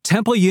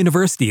Temple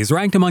University is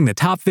ranked among the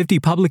top 50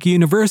 public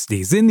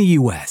universities in the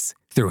U.S.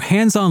 Through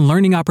hands-on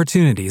learning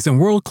opportunities and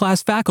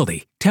world-class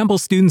faculty, Temple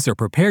students are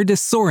prepared to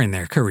soar in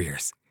their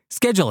careers.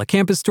 Schedule a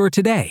campus tour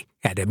today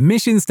at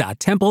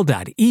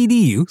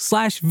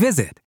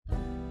admissions.temple.edu/visit.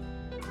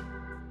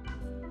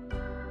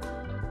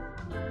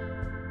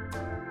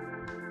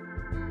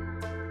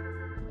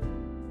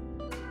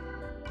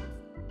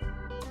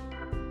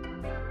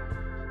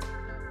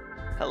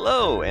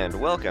 Hello, and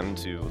welcome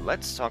to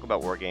Let's Talk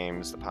About War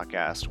Games, the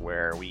podcast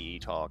where we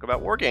talk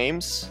about war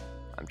games.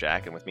 I'm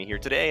Jack, and with me here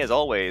today, as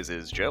always,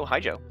 is Joe.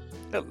 Hi, Joe.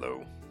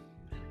 Hello.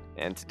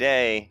 And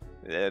today,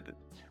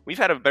 we've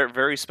had a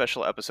very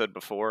special episode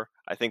before.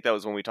 I think that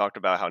was when we talked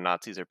about how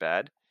Nazis are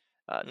bad.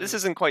 This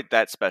isn't quite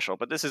that special,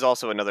 but this is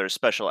also another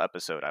special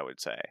episode, I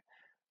would say.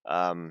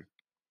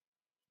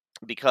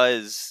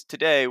 Because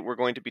today, we're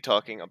going to be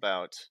talking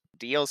about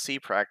DLC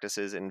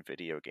practices in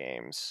video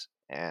games,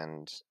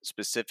 and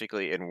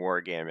specifically in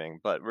wargaming,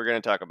 but we're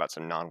going to talk about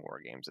some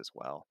non-war games as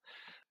well.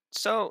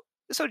 So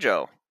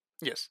Joe.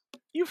 Yes.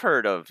 You've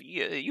heard of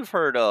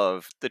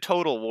the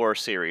Total War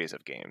series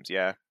of games,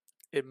 yeah?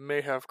 It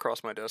may have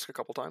crossed my desk a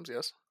couple times,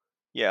 yes.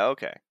 Yeah,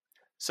 okay.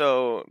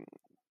 So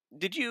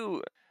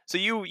you've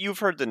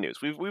heard the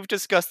news. We've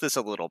discussed this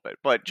a little bit,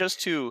 but just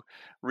to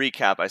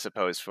recap, I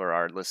suppose, for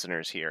our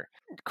listeners here.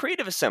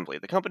 Creative Assembly,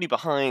 the company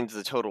behind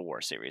the Total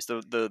War series,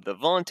 the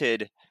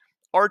vaunted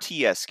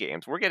RTS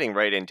games. We're getting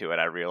right into it,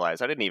 I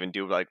realize. I didn't even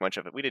do much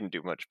of it. We didn't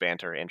do much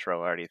banter intro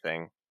or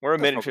anything. We're a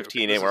minute and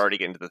 15 in, we're already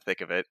getting to the thick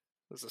of it.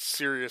 This is a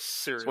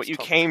serious It's what you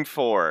topic. came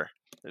for.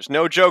 There's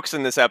no jokes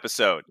in this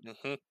episode.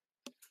 Mm-hmm.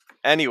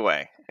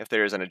 Anyway, if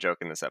there isn't a joke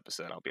in this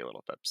episode, I'll be a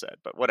little bit upset,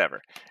 but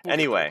whatever.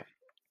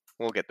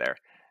 We'll get there.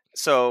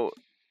 So,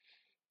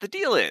 the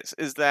deal is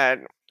that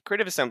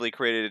Creative Assembly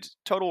created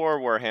Total War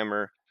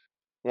Warhammer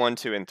 1,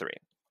 2, and 3.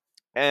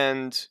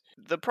 And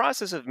the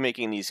process of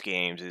making these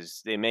games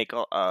is they make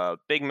a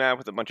big map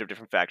with a bunch of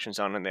different factions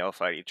on it, and they all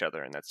fight each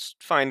other, and that's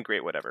fine,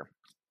 great, whatever.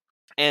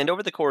 And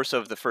over the course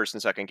of the first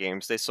and second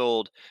games, they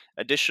sold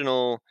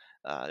DLC,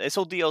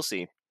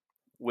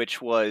 which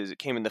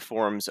came in the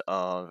forms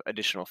of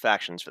additional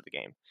factions for the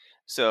game.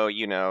 So,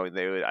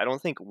 I don't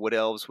think Wood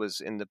Elves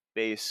was in the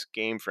base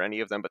game for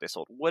any of them, but they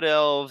sold Wood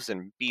Elves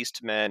and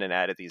Beastmen and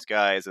added these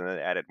guys, and then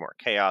added more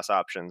Chaos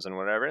options and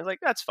whatever. And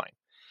that's fine.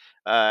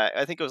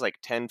 I think it was like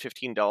 $10,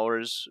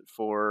 $15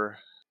 for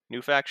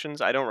new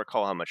factions. I don't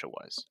recall how much it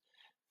was.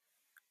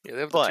 Yeah, they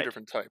have the two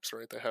different types,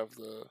 right? They have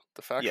the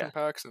faction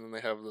packs, and then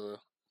they have the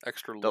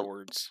extra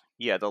lords.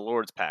 Yeah, the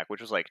lords pack, which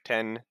was like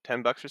 $10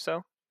 or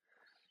so.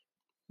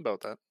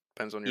 About that.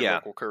 Depends on your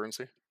local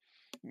currency.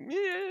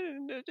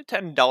 Yeah,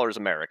 $10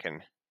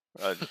 American.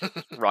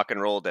 Rock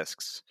and roll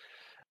discs.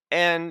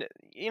 And,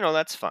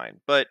 that's fine.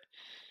 But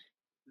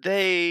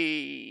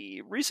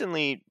they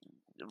recently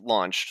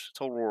launched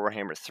Total War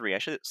Warhammer 3. I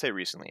should say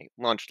recently.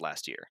 Launched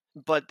last year.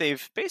 But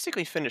they've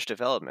basically finished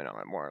development on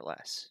it, more or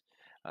less.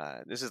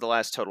 This is the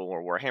last Total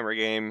War Warhammer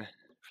game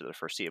for the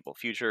foreseeable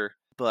future.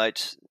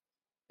 But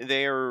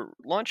they're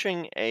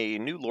launching a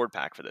new Lord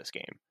pack for this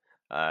game.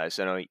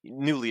 So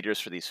new leaders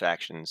for these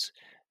factions.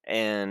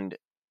 And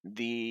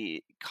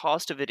the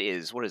cost of it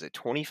is, what is it,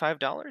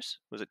 $25?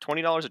 Was it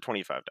 $20 or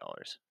 $25?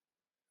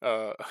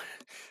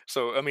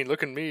 So, I mean,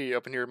 looking me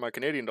up in here, my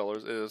Canadian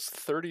dollars is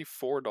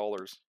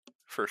 $34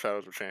 for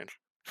Shadows of Change.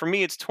 For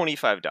me, it's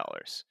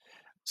 $25.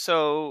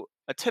 So,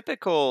 a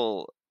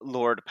typical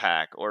Lord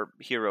pack or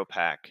Hero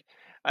pack,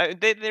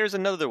 there's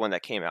another one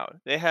that came out.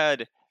 They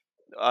had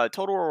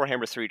Total War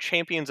Warhammer 3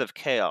 Champions of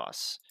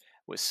Chaos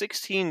was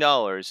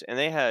 $16, and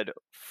they had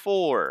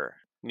 4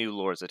 new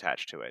lords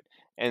attached to it.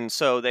 And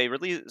so they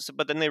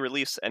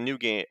released a new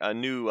game, a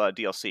new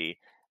DLC,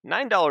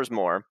 $9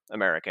 more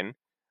American,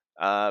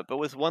 but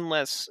with one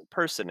less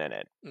person in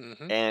it.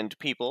 Mm-hmm. And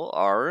people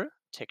are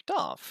ticked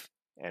off.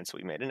 And so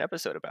we made an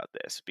episode about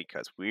this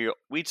because we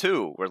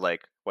too were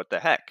like, what the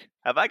heck?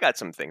 Have I got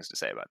some things to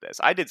say about this?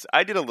 I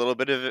did a little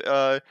bit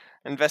of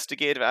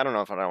investigative, I don't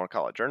know if I want to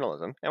call it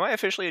journalism. Am I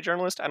officially a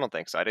journalist? I don't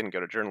think so. I didn't go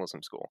to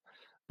journalism school.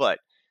 But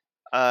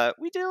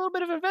we did a little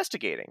bit of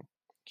investigating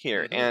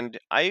here, and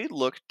I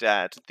looked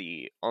at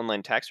the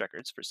online tax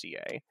records for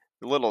CA.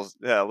 A little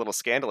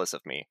scandalous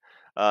of me.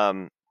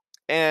 And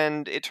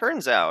it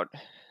turns out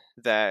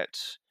that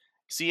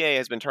CA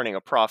has been turning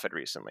a profit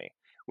recently,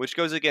 which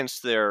goes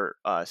against their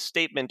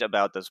statement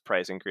about this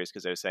price increase,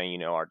 because they're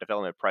saying, our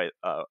development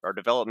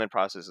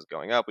process is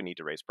going up, we need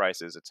to raise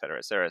prices, et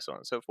cetera, so on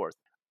and so forth.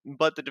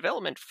 But the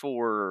development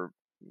for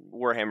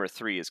Warhammer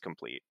 3 is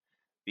complete.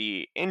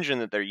 The engine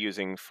that they're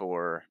using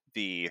for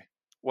the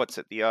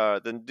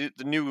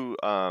new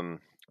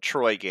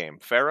Troy game,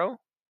 Pharaoh?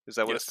 Is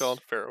that what it's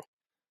called? Pharaoh.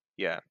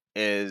 Yeah,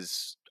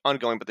 is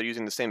ongoing, but they're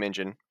using the same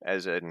engine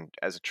as a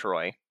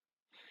Troy.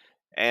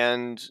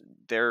 And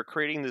they're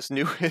creating this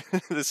new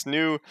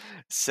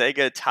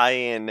Sega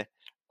tie-in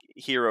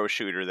hero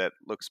shooter that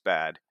looks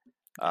bad.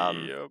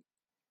 Yep.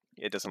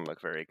 It doesn't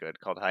look very good,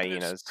 called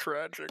Hyenas. It's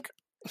tragic.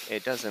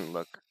 It doesn't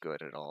look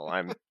good at all.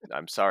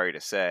 I'm sorry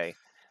to say.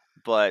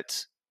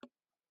 But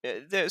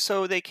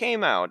So they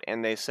came out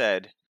and they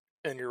said,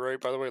 And you're right,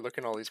 by the way,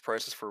 looking at all these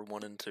prices for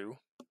 1 and 2,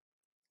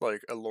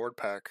 like a Lord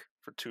pack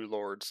for 2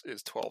 Lords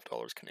is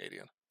 $12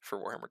 Canadian for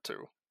Warhammer 2.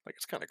 Like,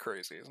 it's kind of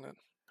crazy, isn't it?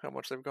 How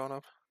much they've gone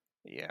up?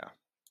 yeah.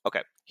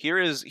 Okay,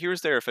 here's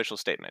their official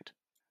statement.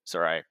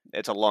 Sorry,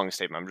 it's a long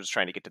statement. I'm just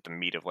trying to get to the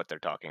meat of what they're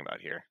talking about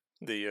here.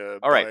 The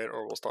All buy right, it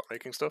or we'll stop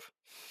making stuff?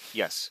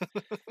 yes.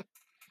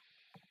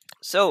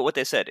 So what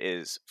they said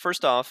is,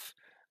 first off,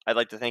 I'd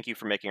like to thank you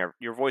for making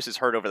your voices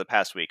heard over the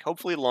past week.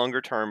 Hopefully,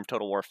 longer-term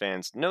Total War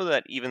fans know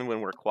that even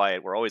when we're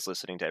quiet, we're always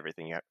listening to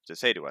everything you have to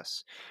say to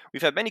us.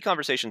 We've had many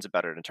conversations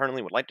about it internally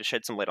and would like to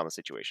shed some light on the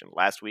situation.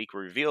 Last week, we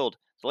revealed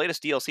the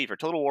latest DLC for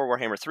Total War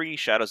Warhammer 3,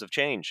 Shadows of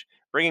Change,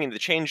 bringing the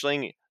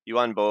Changeling,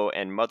 Yuanbo,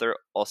 and Mother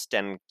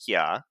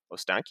Ostankia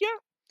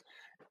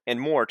and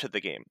more to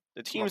the game.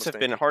 The teams Mama have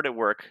been Stanky. hard at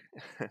work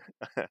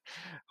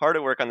hard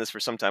at work on this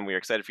for some time. We are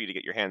excited for you to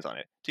get your hands on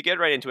it. To get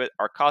right into it,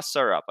 our costs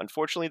are up.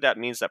 Unfortunately, that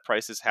means that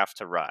prices have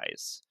to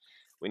rise.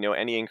 We know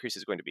any increase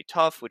is going to be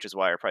tough, which is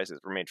why our prices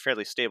have remained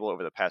fairly stable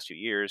over the past few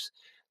years.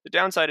 The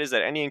downside is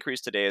that any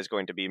increase today is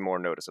going to be more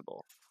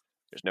noticeable.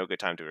 There's no good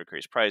time to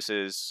increase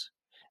prices.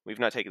 We've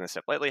not taken this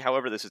step lightly.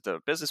 However, this is the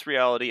business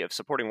reality of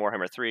supporting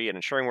Warhammer 3 and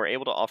ensuring we're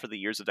able to offer the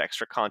years of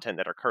extra content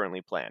that are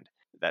currently planned.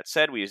 That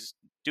said, we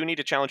do need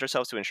to challenge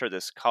ourselves to ensure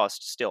this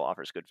cost still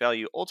offers good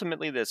value.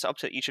 Ultimately, that's up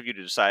to each of you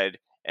to decide,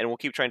 and we'll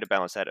keep trying to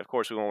balance that. Of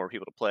course, we want more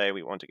people to play.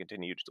 We want to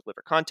continue to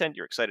deliver content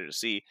you're excited to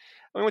see.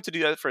 And we want to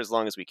do that for as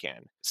long as we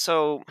can.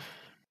 So,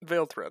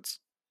 Veiled threads.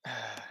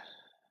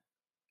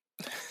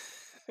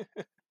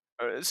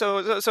 This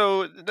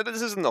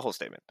isn't the whole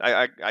statement.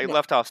 I No.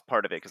 left off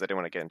part of it because I didn't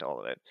want to get into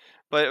all of it.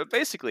 But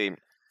basically,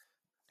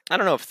 I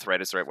don't know if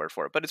thread is the right word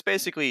for it, but it's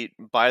basically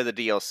buy the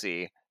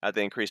DLC at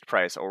the increased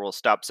price, or we'll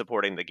stop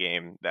supporting the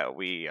game that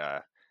we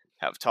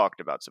have talked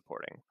about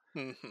supporting.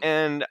 Mm-hmm.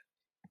 And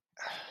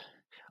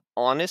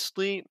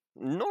honestly,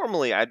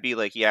 normally I'd be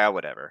like, yeah,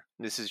 whatever.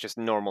 This is just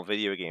normal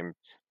video game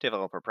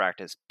developer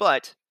practice.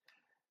 But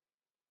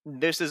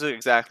this is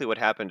exactly what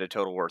happened to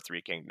Total War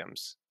 3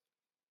 Kingdoms.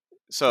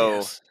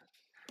 Yes.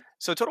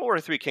 So Total War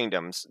 3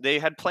 Kingdoms, they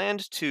had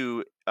planned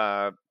to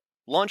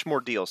launch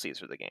more DLCs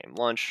for the game,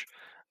 launch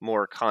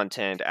more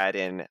content, add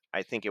in,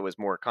 I think it was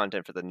more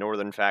content for the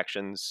northern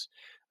factions,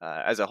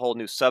 as a whole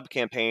new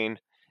sub-campaign,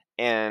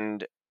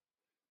 and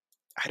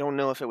I don't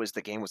know if it was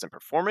the game wasn't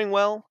performing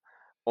well,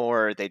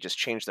 or they just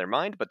changed their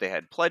mind, but they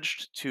had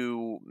pledged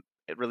to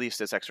release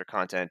this extra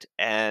content,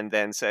 and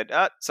then said,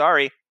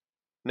 sorry,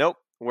 nope,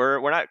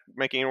 we're not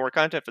making any more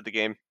content for the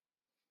game.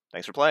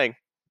 Thanks for playing.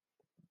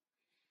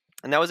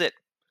 And that was it.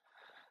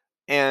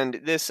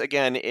 And this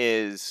again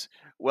is,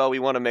 well, we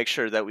want to make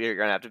sure that we're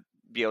going to have to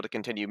be able to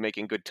continue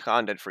making good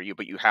content for you,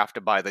 but you have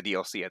to buy the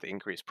DLC at the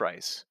increased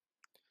price.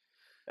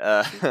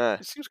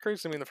 It seems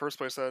crazy to me in the first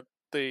place that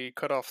they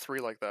cut off 3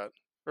 like that,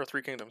 or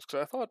 3 Kingdoms,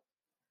 because I thought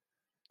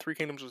 3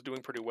 Kingdoms was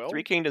doing pretty well.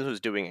 Three Kingdoms was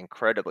doing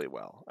incredibly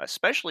well,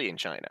 especially in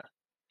China.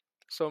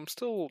 So I'm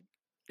still.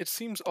 It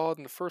seems odd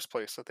in the first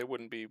place that they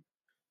wouldn't be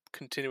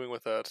continuing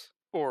with that,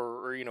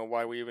 or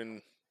why we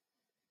even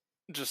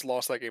just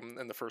lost that game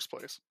in the first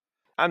place.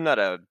 I'm not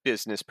a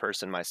business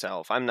person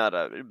myself. I'm not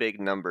a big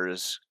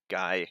numbers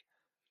guy.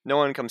 No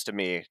one comes to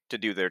me to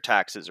do their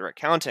taxes or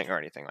accounting or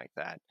anything like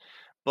that.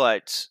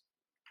 But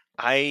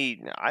I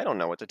don't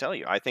know what to tell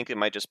you. I think it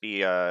might just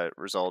be a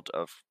result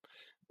of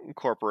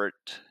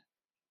corporate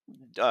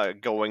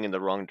going in the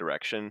wrong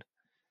direction.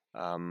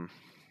 I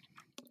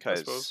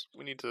suppose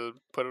we need to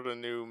put out a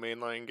new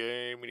mainline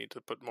game. We need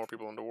to put more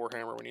people into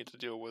Warhammer. We need to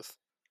deal with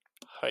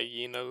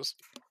hyenas.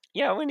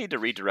 Yeah, we need to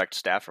redirect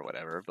staff or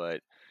whatever.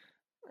 But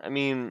I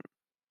mean,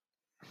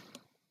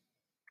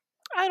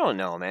 I don't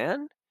know,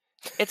 man.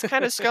 It's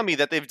kind of scummy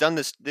that they've done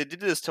this. They did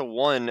this to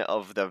one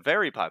of the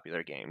very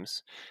popular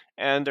games,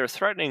 and they're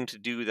threatening to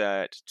do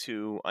that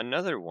to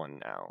another one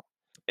now.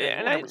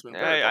 And And Warhammer's been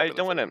very I popular don't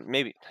for want to. them.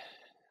 Maybe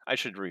I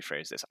should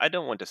rephrase this. I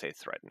don't want to say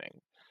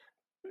threatening,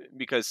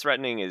 because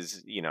threatening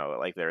is,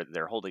 like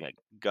they're holding a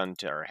gun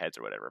to our heads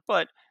or whatever.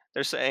 But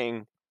they're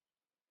saying,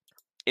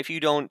 if you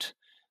don't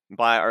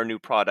buy our new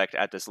product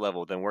at this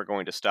level, then we're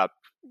going to stop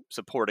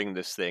supporting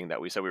this thing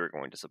that we said we were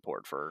going to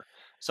support for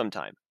some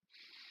time.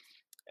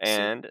 See,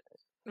 And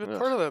the ugh,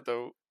 part of that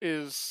though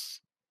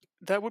is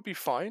that would be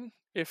fine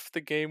if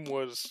the game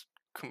was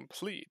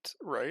complete,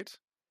 right?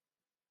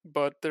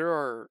 But there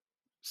are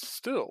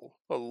still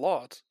a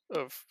lot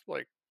of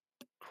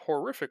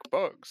horrific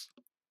bugs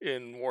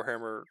in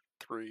Warhammer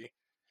 3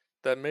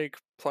 that make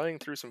playing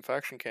through some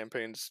faction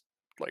campaigns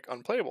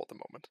unplayable at the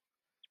moment.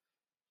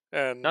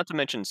 And not to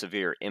mention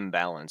severe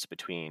imbalance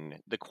between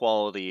the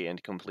quality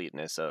and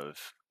completeness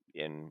of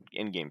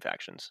in-game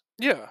factions.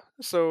 yeah,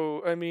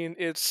 so I mean,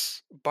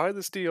 it's buy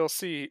this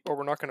DLC or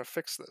we're not going to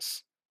fix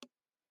this,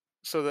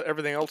 so that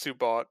everything else you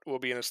bought will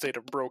be in a state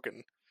of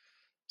broken.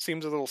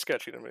 Seems a little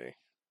sketchy to me,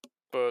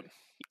 but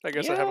I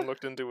guess I Yeah, haven't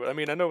looked into it. I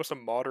mean, I know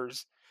some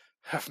modders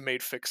have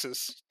made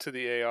fixes to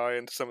the AI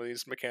and to some of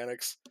these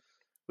mechanics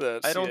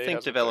that I don't CA think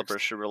hasn't developers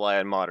fixed. should rely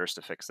on modders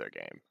to fix their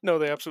game. No,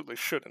 they absolutely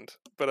shouldn't.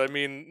 But I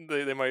mean,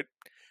 they might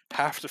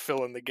have to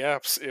fill in the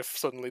gaps if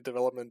suddenly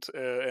development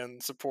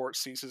and support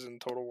ceases in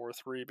Total War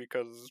 3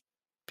 because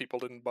people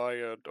didn't buy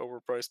a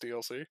overpriced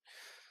DLC.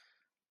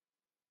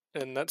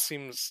 And that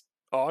seems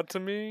odd to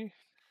me,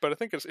 but I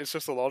think it's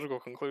just a logical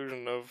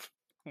conclusion of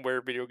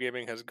where video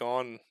gaming has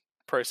gone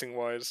pricing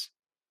wise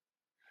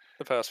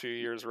the past few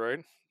years, right?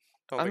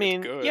 I don't I think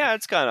it's mean, good. yeah,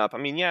 it's gone up. I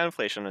mean, yeah,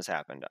 inflation has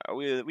happened.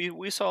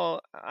 We saw.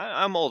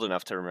 I'm old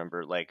enough to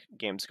remember like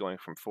games going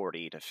from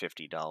 $40 to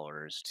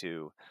 $50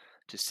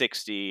 to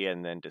 60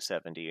 and then to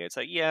 70. It's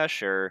like, yeah,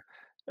 sure.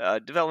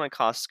 Development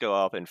costs go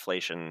up,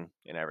 inflation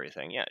and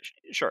everything. Yeah,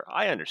 sure,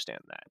 I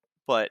understand that.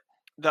 But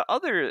the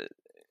other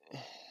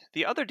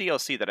the other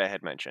DLC that I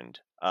had mentioned,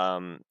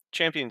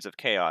 Champions of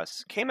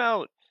Chaos, came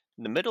out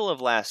in the middle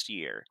of last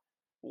year.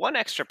 One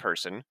extra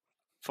person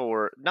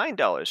for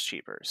 $9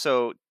 cheaper.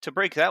 So to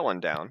break that one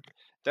down,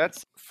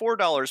 that's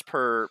 $4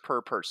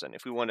 per person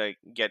if we want to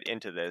get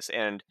into this,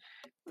 and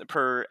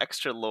per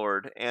extra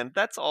lord, and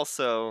that's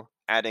also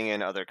adding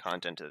in other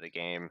content to the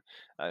game,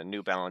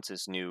 new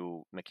balances,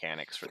 new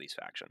mechanics for these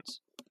factions.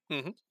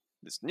 Mm-hmm.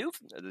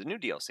 The new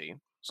DLC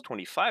is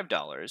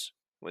 $25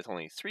 with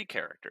only 3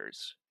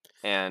 characters,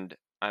 and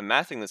I'm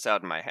mathing this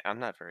out in my head. I'm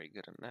not very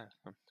good at math.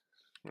 I'm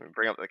going to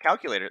bring up the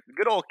calculator, the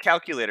good old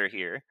calculator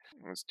here.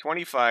 It's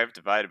 25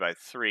 divided by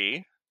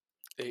 3.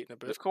 8 and a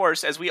bit. Of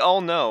course, as we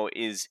all know,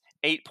 is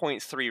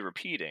 8.3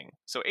 repeating,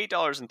 so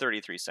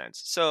 $8.33.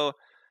 So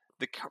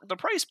the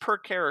price per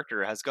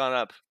character has gone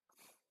up,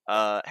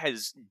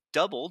 has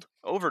doubled,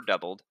 over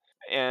doubled,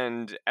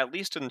 and at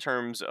least in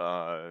terms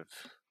of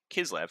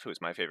Kislev, who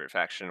is my favorite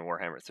faction in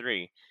Warhammer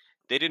 3,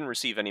 they didn't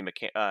receive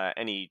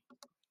any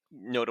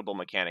notable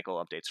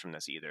mechanical updates from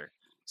this either.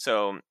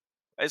 So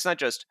it's not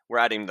just we're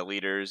adding the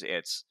leaders;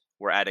 it's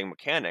we're adding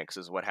mechanics,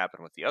 is what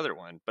happened with the other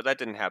one. But that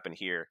didn't happen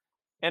here,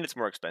 and it's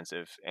more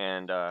expensive.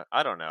 And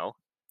I don't know.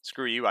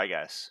 Screw you, I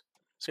guess.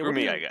 Yeah, Screw what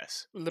do me, you I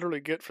guess. literally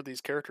get for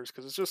these characters?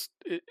 Because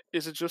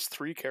is it just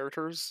 3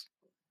 characters?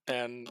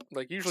 And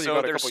like usually you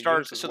So got a couple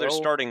units as they're well.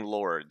 starting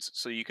lords,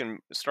 so you can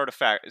start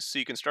so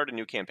you can start a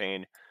new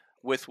campaign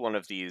with one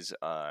of these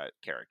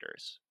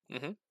characters.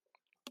 Mm-hmm.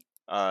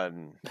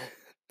 Um,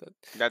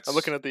 I'm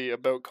looking that's at the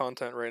about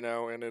content right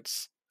now, and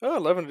it's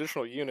 11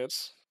 additional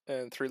units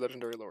and 3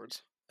 legendary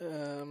lords.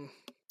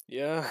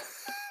 Yeah.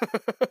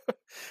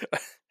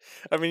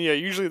 I mean, yeah.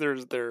 Usually,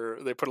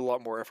 they put a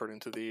lot more effort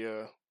into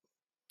the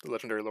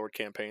legendary lord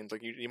campaigns.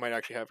 Like you might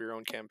actually have your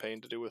own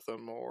campaign to do with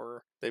them,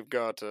 or they've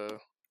got a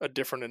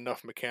different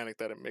enough mechanic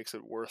that it makes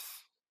it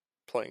worth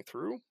playing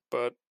through.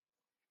 But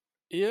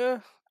yeah,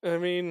 I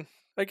mean,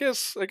 I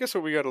guess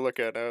what we got to look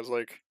at now is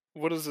like,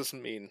 what does this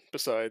mean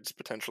besides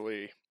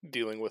potentially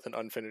dealing with an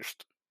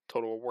unfinished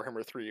Total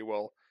Warhammer 3?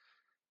 Well,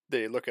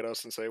 they look at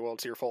us and say, "Well,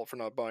 it's your fault for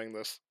not buying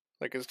this."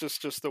 Like, it's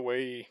just the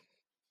way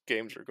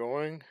games are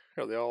going.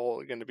 Are they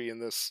all going to be in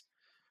this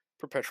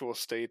perpetual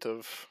state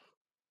of,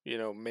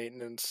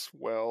 maintenance?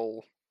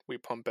 Well, we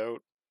pump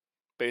out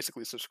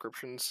basically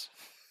subscriptions.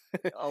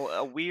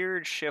 a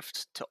weird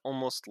shift to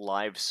almost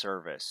live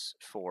service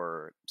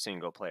for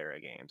single player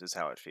games is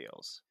how it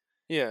feels.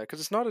 Yeah, because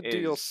it's not a Is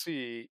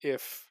DLC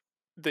if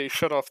they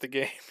shut off the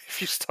game if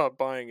you stop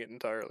buying it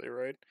entirely,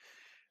 right?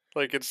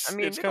 Like I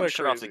mean, it's they kind don't of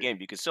shut off the crazy. game.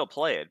 You can still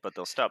play it, but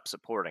they'll stop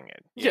supporting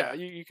it. Yeah,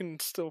 Yeah. you can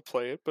still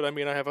play it, but I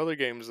mean, I have other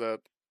games that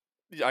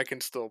I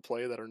can still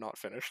play that are not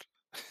finished.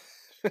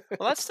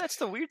 Well, that's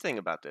the weird thing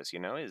about this,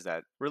 is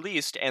that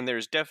released, and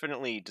there's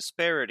definitely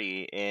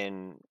disparity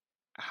in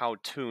how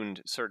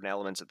tuned certain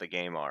elements of the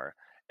game are.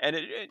 And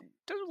it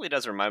really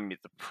does remind me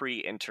of the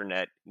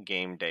pre-internet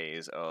game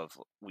days of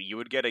you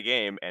would get a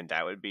game and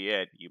that would be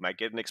it. You might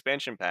get an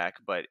expansion pack,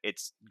 but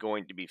it's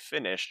going to be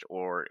finished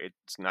or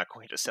it's not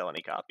going to sell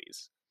any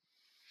copies.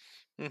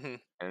 Hmm.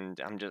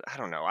 And I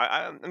don't know.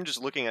 I'm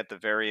just looking at the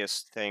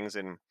various things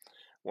in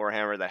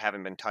Warhammer that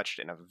haven't been touched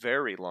in a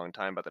very long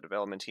time by the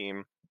development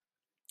team,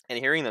 and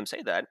hearing them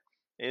say that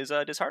is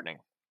disheartening.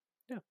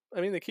 Yeah,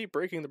 I mean, they keep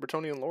breaking the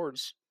Bretonian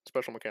Lords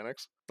special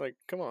mechanics. Like,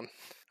 come on,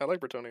 I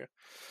like Bretonia.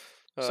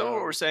 So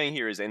what we're saying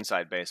here is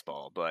inside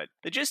baseball, but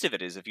the gist of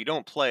it is, if you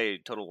don't play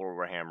Total War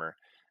Warhammer,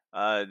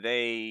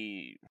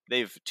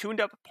 they've tuned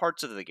up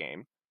parts of the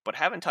game, but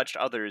haven't touched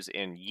others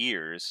in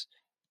years,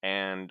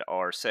 and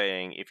are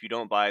saying if you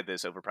don't buy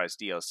this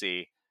overpriced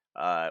DLC,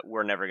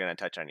 we're never going to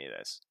touch any of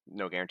this.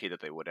 No guarantee that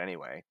they would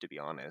anyway, to be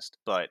honest.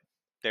 But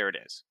there it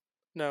is.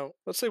 Now,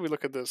 let's say we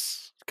look at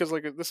this because,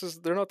 like,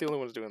 they're not the only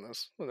ones doing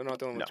this. They're not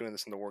the only No. ones doing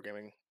this in the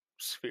wargaming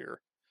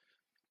sphere.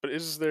 But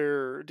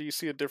do you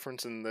see a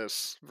difference in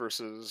this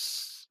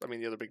versus? I mean,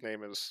 the other big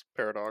name is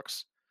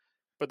Paradox,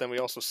 but then we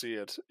also see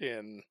it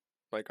in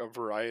like a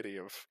variety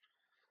of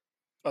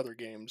other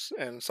games,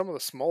 and some of the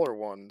smaller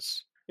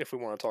ones. If we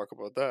want to talk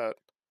about that,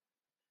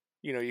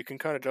 you can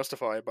kind of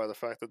justify it by the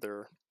fact that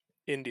they're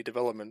indie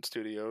development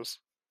studios,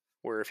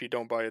 where if you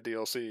don't buy a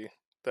DLC,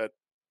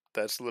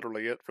 that's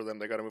literally it for them.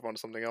 They got to move on to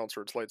something else,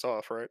 or it's lights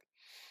off, right?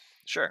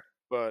 Sure.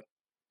 But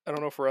I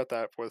don't know if we're at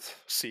that with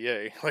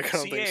CA. Like, I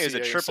don't think CA is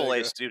a CA is AAA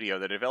Sega. studio.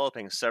 They're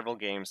developing several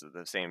games at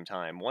the same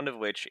time, one of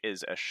which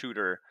is a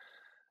shooter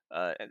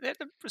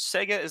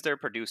Sega is their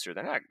producer.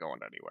 They're not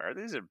going anywhere.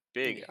 These are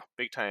big, Yeah.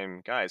 big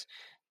time guys.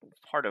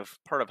 Part of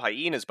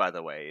Hyenas, by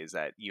the way, is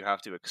that you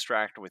have to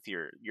extract with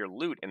your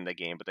loot in the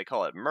game, but they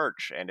call it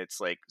merch, and it's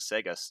like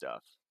Sega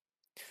stuff.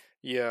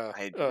 Yeah.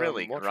 It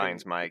really Watching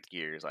grinds my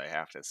gears, I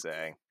have to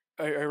say.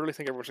 I really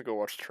think everyone should go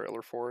watch the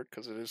trailer for it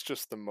because it is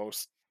just the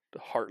most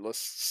heartless,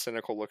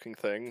 cynical looking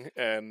thing.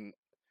 And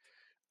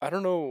I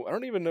don't know. I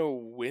don't even know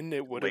when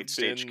it would Late have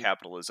stage been.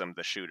 capitalism,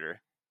 the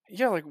shooter.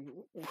 Yeah, like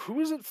who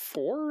is it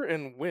for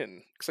and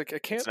when? Because like I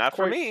It's can't not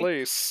for quite me.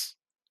 place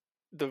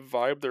the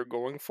vibe they're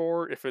going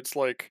for. If it's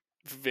like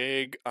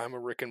vague, I'm a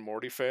Rick and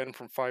Morty fan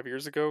from 5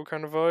 years ago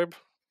kind of vibe,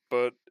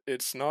 but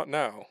it's not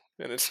now,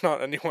 and it's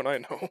not anyone I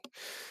know.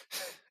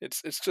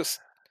 It's just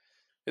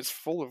it's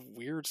full of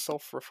weird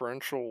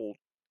self-referential.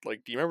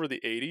 Like, do you remember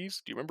the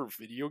 '80s? Do you remember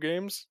video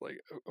games? Like,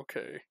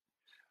 okay.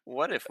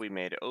 What if we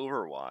made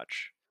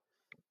Overwatch,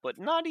 but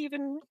not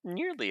even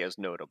nearly as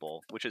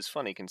notable, which is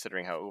funny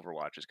considering how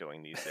Overwatch is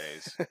going these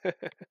days.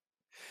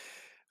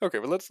 Okay,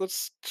 but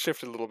let's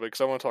shift it a little bit because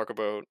I want to talk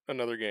about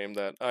another game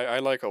that I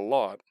like a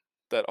lot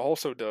that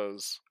also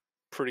does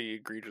pretty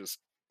egregious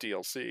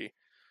DLC.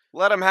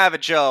 Let him have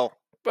it, Joe.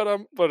 But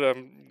I'm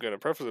gonna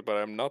preface it, but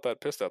I'm not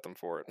that pissed at them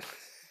for it.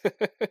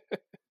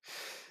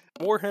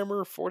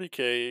 Warhammer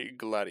 40k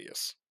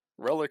Gladius,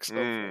 Relics of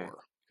Mm. War,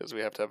 because we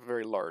have to have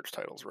very large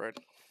titles, right?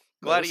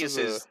 Now this is Gladius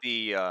a is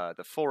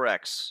the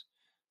 4X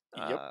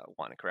yep.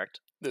 one, correct?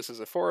 This is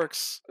a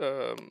 4X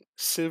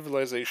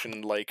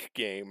civilization-like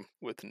game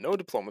with no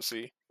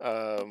diplomacy,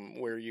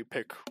 where you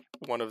pick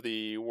one of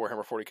the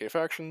Warhammer 40k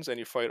factions and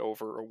you fight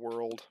over a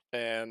world.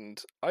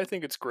 And I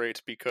think it's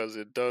great because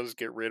it does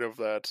get rid of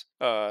that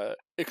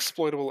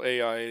exploitable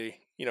AI,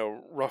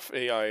 rough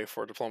AI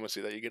for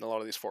diplomacy that you get in a lot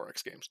of these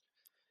 4X games.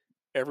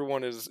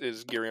 Everyone is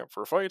gearing up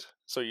for a fight,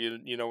 so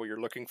you know what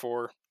you're looking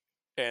for,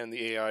 and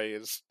the AI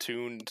is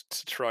tuned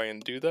to try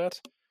and do that,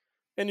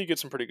 and you get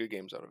some pretty good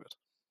games out of it.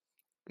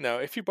 Now,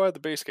 if you buy the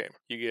base game,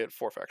 you get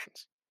 4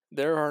 factions.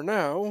 There are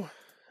now,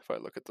 if I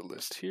look at the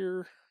list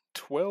here,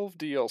 12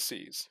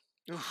 DLCs.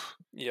 Oof.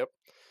 Yep,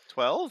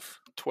 12?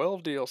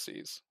 12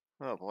 DLCs.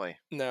 Oh boy.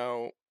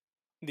 Now,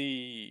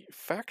 the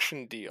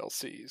faction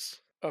DLCs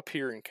up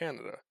here in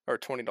Canada are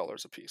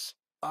 $20 a piece.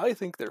 I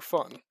think they're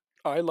fun.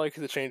 I like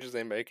the changes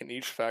they make, and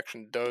each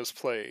faction does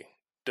play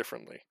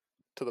differently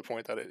to the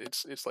point that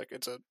it's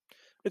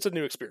a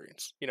new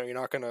experience. You're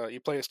not gonna you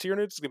play as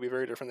Tyranids, it's gonna be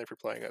very different if you're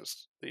playing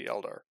as the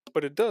Eldar.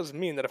 But it does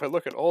mean that if I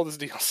look at all this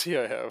DLC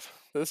I have,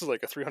 this is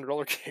like a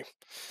 $300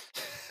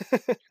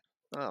 game.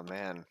 Oh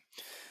man.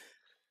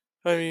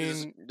 I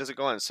Does mean, does it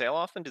go on sale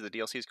often? Do the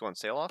DLCs go on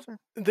sale often?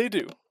 they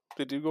do.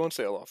 They do go on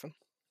sale often.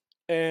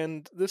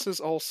 And this is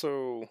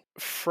also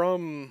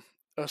from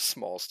a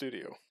small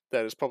studio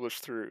that is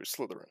published through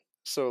Slytherin.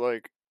 So,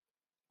 like,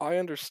 I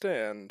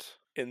understand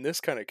in this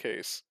kind of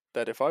case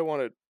that if I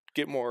want to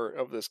get more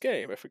of this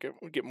game, if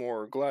we get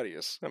more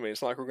Gladius, I mean,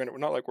 it's not like we're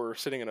not like we're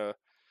sitting in a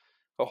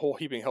whole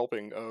heaping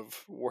helping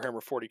of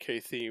Warhammer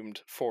 40k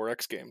themed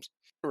 4X games,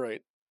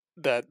 right?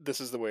 That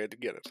this is the way to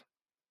get it,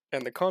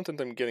 and the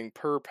content I'm getting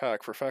per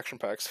pack for faction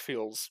packs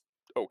feels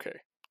okay.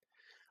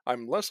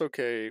 I'm less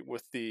okay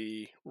with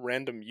the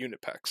random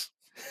unit packs.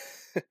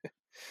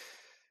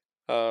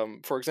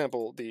 For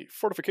example, the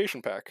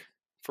fortification pack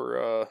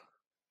for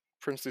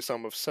princely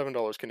sum of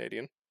 $7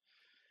 Canadian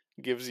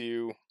gives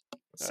you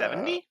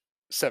 70?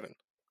 7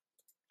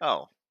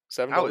 Oh,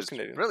 seven I dollars was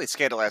Canadian. really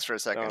scandalized for a No,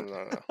 second.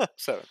 no.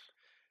 7.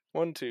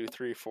 1, 2,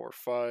 3, 4,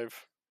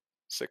 5,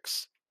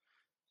 6.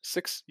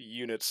 6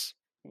 units,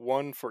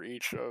 one for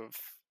each of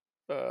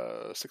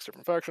 6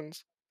 different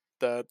factions.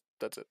 That's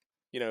it.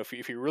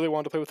 If you really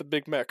wanted to play with a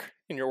big mech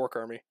in your orc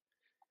army,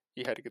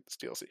 you had to get this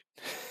DLC.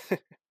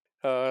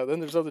 Then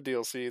there's other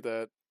DLC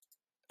that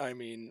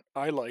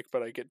I like,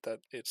 but I get that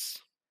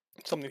it's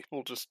something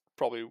people just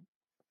probably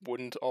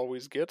wouldn't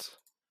always get.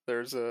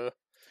 There's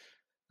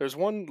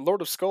one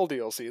Lord of Skull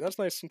DLC. That's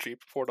nice and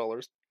cheap,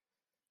 $4,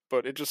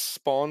 but it just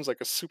spawns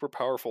like a super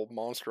powerful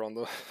monster on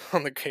the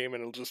on the game,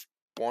 and it'll just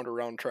wander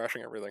around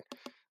trashing everything.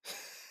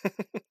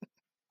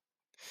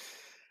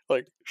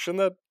 Like, shouldn't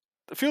that?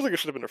 It feels like it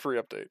should have been a free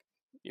update.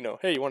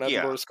 Hey, you want to add the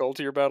Lord Yeah. of Skull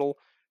to your battle?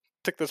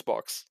 Tick this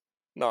box.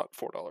 Not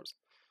 $4.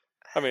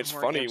 I mean, it's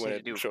More funny games when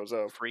need to it do shows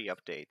up. free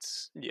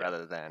updates Yeah.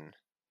 rather than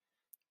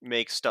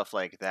make stuff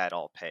like that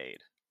all paid.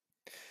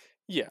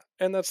 Yeah,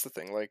 and that's the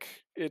thing.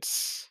 Like,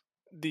 it's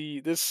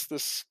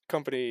this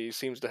company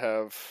seems to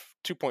have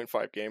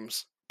 2.5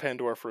 games.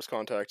 Pandora First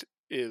Contact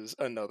is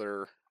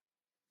another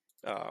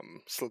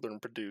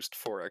Slytherin produced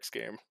 4X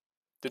game.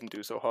 Didn't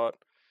do so hot,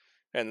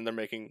 and then they're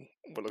making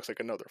what looks like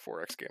another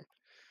 4X game.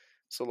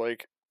 So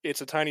like,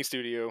 it's a tiny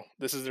studio.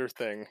 This is their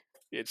thing.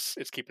 It's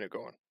keeping it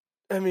going.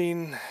 I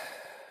mean,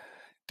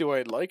 do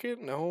I like it?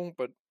 No,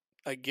 but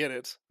I get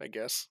it, I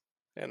guess,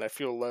 and I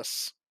feel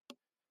less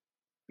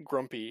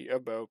grumpy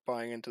about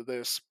buying into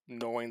this,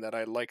 knowing that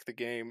I like the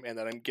game and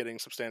that I'm getting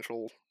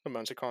substantial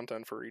amounts of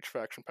content for each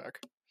faction pack.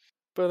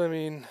 But I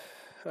mean,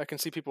 I can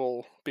see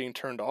people being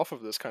turned off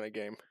of this kind of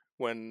game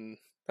when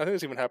I think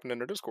this even happened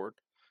in our Discord.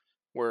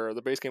 where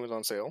the base game is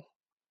on sale,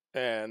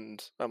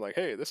 and I'm like,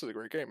 hey, this is a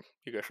great game.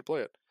 You guys should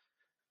play it.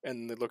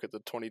 And they look at the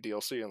 20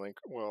 DLC and think,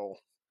 well,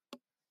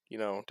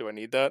 do I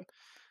need that?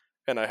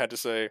 And I had to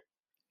say,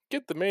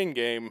 get the main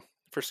game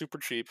for super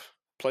cheap,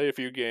 play a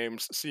few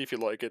games, see if you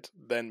like it,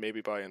 then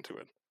maybe buy into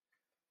it.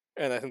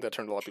 And I think that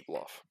turned a lot of people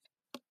off.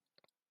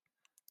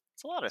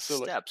 It's a lot of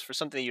steps for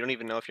something you don't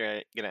even know if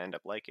you're going to end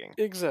up liking.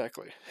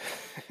 Exactly.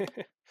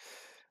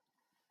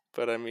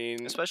 But I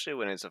mean... Especially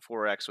when it's a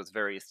 4X with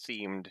very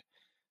themed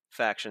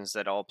factions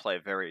that all play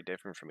very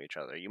different from each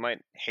other. You might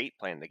hate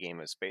playing the game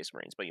as Space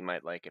Marines, but you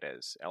might like it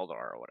as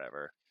Eldar or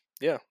whatever.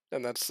 Yeah,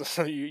 and that's...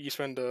 you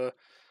spend,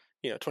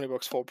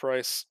 $20 full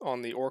price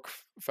on the Orc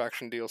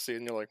faction DLC,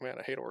 and you're like, man,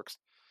 I hate Orcs.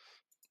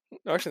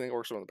 I actually think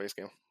Orcs are one of the base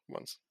game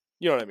ones.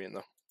 You know what I mean,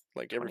 though?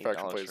 Like, every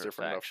faction plays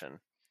different enough.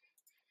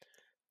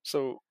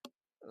 So,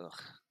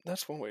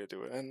 that's one way to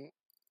do it, and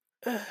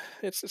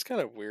it's kind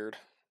of weird.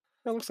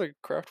 It looks like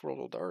Craft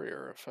World Eldari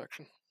era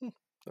faction. I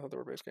thought they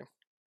were base game.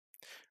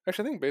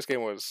 Actually, I think base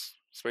game was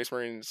Space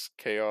Marines,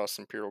 Chaos,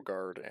 Imperial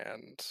Guard,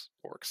 and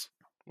Orcs,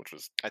 which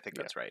is... I think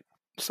that's right.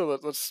 So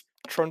let's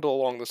trundle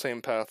along the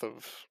same path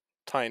of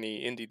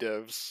tiny indie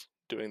devs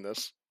doing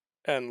this,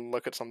 and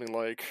look at something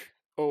like,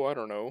 I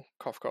don't know,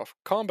 cough cough,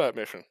 Combat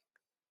Mission.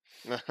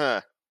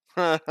 Yeah.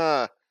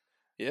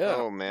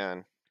 Oh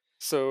man.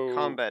 So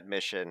Combat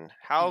Mission.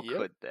 How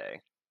could they?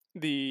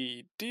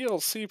 The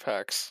DLC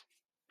packs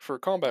for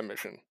Combat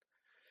Mission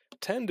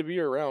tend to be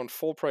around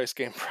full price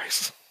game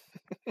price.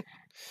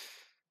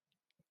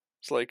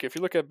 It's like, if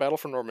you look at Battle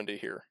for Normandy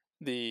here,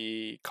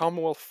 the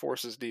Commonwealth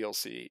Forces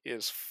DLC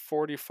is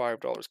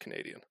 $45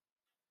 Canadian.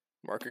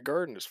 Market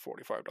Garden is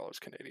 $45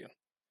 Canadian.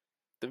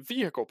 The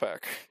vehicle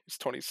pack is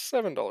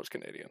 $27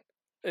 Canadian.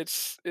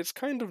 It's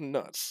kind of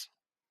nuts,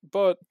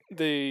 but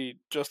they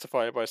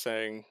justify it by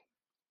saying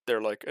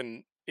they're like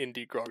an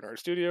indie grognard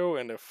studio,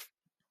 and if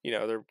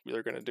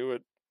they're going to do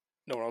it,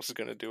 no one else is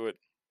going to do it.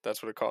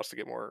 That's what it costs to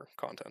get more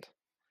content.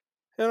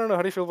 I don't know.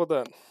 How do you feel about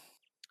that?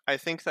 I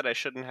think that I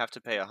shouldn't have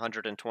to pay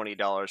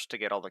 $120 to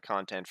get all the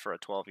content for a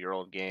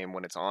 12-year-old game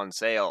when it's on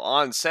sale.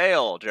 On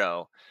sale,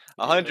 Joe.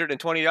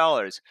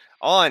 $120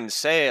 on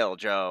sale,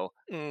 Joe.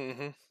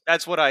 Mm-hmm.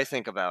 That's what I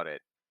think about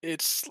it.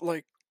 It's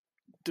like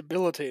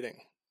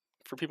debilitating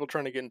for people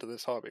trying to get into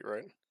this hobby,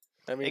 right?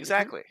 I mean,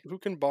 exactly. Who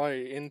can buy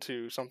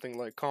into something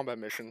like Combat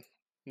Mission,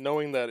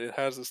 knowing that it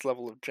has this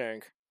level of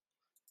jank,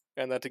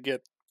 and that to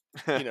get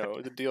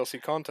the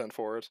DLC content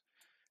for it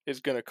is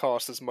going to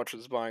cost as much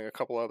as buying a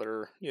couple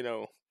other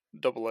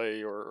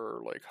AA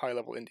or like high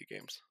level indie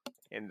games.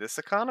 In this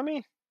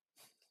economy?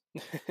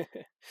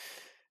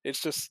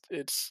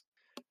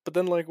 But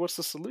then, like, what's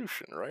the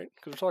solution, right?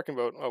 Because we're talking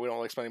about, we don't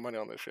like spending money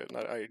on this shit, and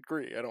I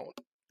agree, I don't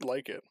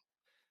like it.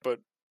 But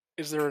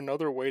is there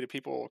another way that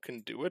people can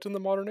do it in the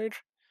modern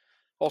age?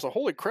 Also,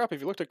 holy crap,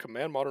 have you looked at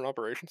Command Modern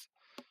Operations?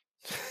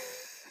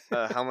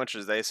 How much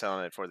is they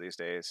selling it for these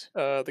days?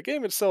 The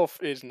game itself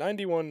is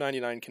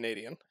 $91.99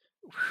 Canadian.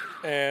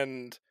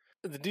 And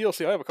the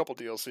DLC, I have a couple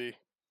DLC.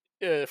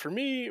 For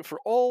me, for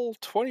all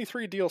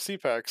 23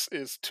 DLC packs,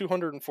 is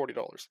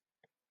 $240.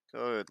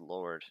 Good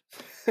lord.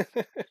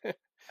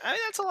 I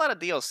mean, that's a lot of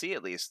DLC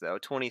at least, though.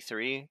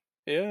 23.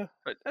 Yeah.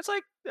 But that's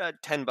like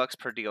 $10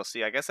 per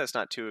DLC. I guess that's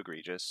not too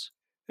egregious.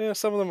 Yeah,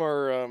 some of them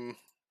are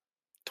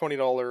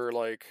 $20,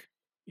 like,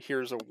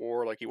 here's a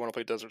war, like you want to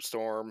play Desert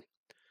Storm,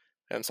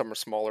 and some are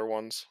smaller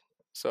ones.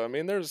 So I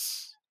mean,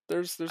 there's a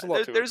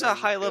lot to it. There's a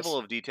high level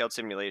of detailed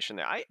simulation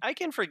there. I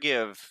can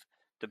forgive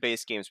the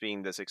base games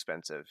being this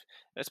expensive,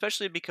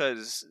 especially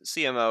because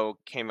CMO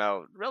came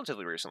out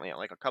relatively recently,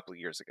 like a couple of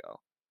years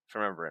ago, if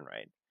I'm remembering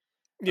right.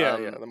 Yeah,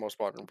 the most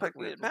modern.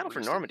 Battle for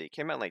Normandy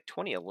came out in like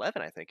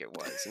 2011, I think it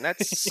was, and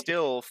that's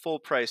still full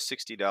price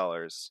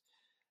 $60.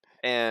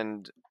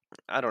 And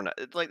I don't know,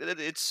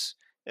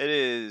 it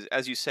is,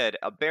 as you said,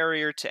 a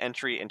barrier to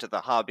entry into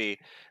the hobby,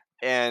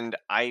 and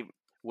I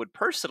would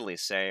personally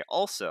say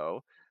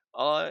also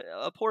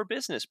a poor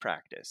business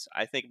practice.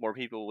 I think more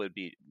people would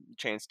be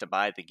chance to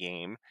buy the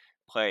game,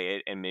 play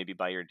it, and maybe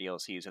buy your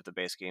DLCs if the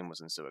base game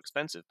wasn't so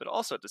expensive. But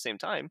also at the same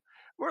time,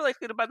 more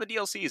likely to buy the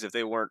DLCs if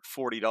they weren't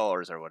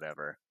 $40 or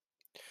whatever.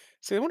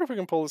 See, I wonder if we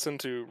can pull this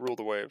into Rule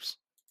the Waves,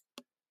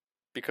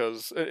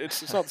 because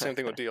it's not the same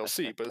thing with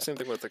DLC, but the same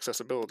thing with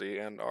accessibility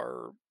and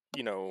our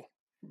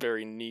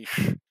very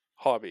niche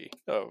hobby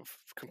of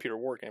computer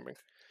wargaming,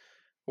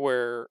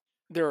 where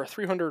there are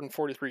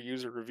 343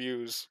 user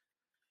reviews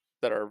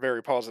that are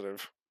very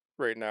positive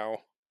right now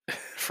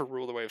for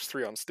Rule the Waves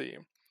 3 on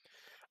Steam.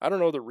 I don't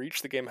know the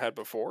reach the game had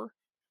before,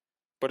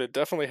 but it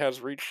definitely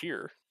has reach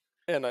here.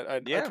 And I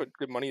put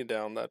good money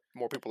down that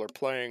more people are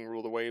playing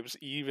Rule the Waves,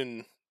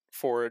 even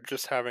for it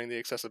just having the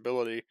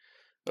accessibility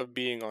of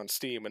being on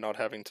Steam and not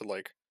having to,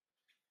 like,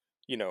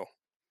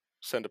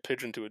 send a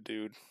pigeon to a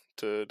dude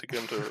to get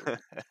him to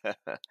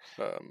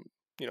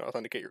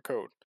authenticate your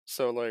code.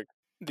 So, like,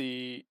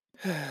 the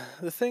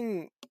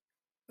thing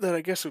that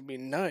I guess would be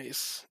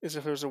nice is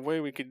if there's a way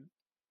we could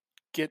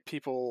get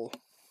people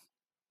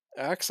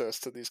access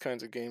to these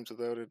kinds of games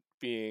without it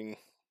being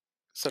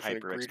such an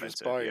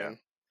egregious buy-in.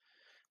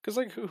 Because,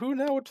 like, who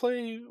now would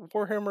play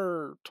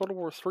Warhammer Total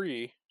War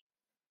 3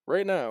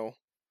 right now,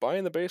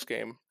 buying the base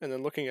game, and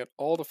then looking at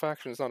all the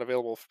factions not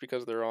available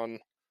because they're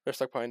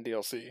stuck behind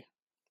DLC?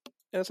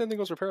 And the same thing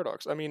goes for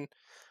Paradox. I mean,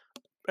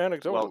 Well,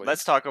 anecdotally,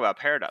 let's talk about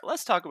Paradox.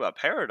 Let's talk about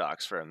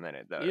Paradox for a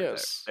minute, though.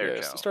 yes,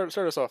 Joe. Start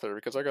us off there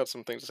because I got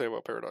some things to say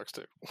about Paradox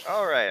too.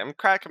 All right, I'm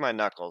cracking my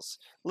knuckles.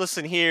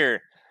 Listen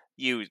here,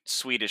 you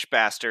Swedish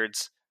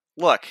bastards.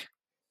 Look,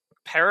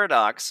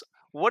 Paradox,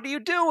 what are you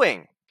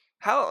doing?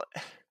 How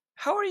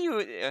are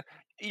you?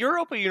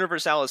 Europa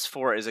Universalis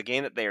 4 is a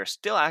game that they are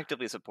still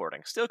actively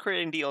supporting, still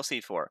creating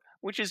DLC for,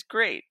 which is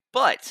great.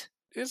 But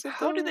Is it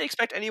how do though? they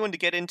expect anyone to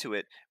get into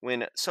it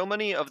when so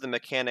many of the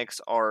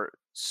mechanics are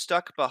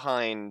stuck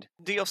behind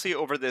DLC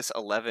over this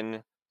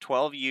 11,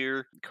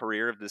 12-year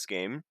career of this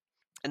game?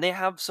 And they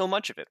have so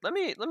much of it. Let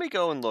me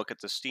go and look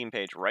at the Steam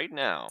page right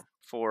now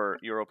for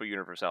Europa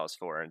Universalis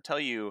 4 and tell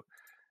you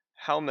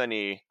how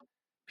many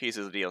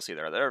pieces of DLC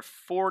there are. There are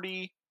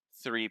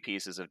 43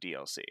 pieces of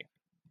DLC.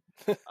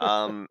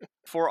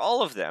 For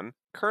all of them,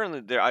 currently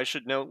there. I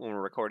should note when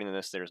we're recording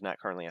this, there's not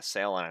currently a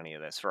sale on any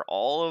of this. For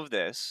all of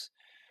this,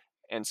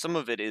 and some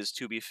of it is,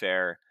 to be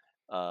fair,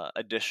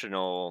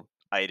 additional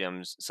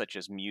items such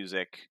as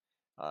music,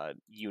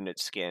 unit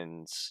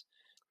skins,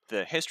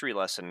 the history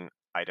lesson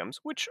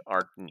items, which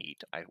are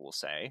neat, I will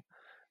say.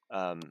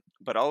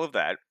 But all of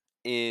that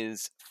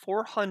is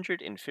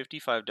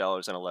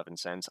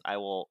 $455.11. I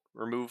will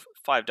remove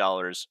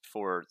 $5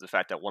 for the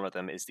fact that one of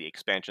them is the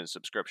expansion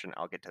subscription.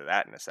 I'll get to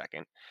that in a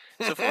second.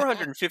 So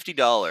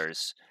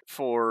 $450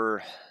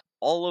 for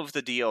all of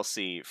the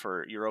DLC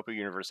for Europa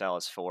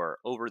Universalis 4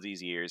 over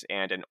these years,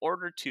 and in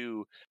order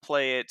to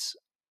play it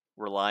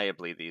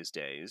reliably these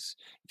days,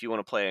 if you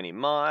want to play any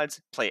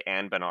mods, play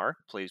Anbanar.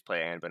 Please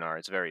play Anbanar.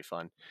 It's very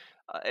fun.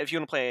 If you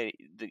want to play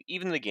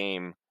even the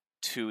game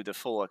to the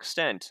full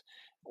extent,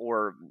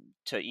 or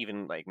to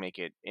even like make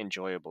it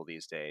enjoyable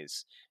these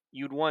days,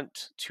 you'd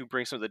want to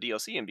bring some of the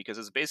DLC in, because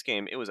as a base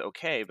game it was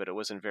okay, but it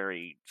wasn't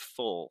very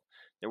full.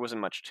 There wasn't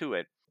much to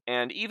it.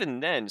 And even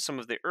then, some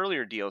of the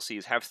earlier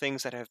DLCs have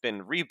things that have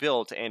been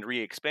rebuilt and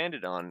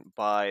re-expanded on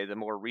by the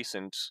more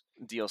recent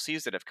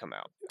DLCs that have come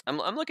out.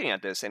 I'm looking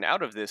at this, and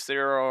out of this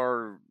there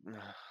are,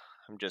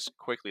 I'm just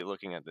quickly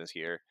looking at this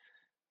here,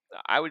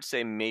 I would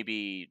say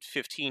maybe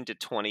 15 to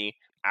 20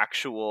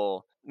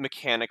 actual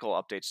mechanical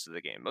updates to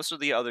the game. Most of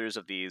the others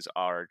of these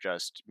are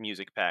just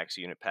music packs,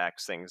 unit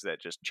packs, things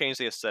that just change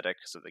the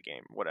aesthetics of the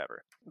game,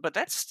 whatever. But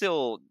that's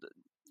still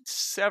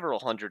several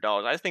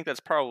 $100s. I think that's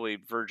probably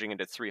verging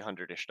into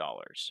 $300-ish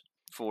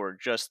for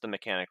just the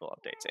mechanical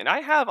updates. And I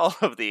have all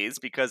of these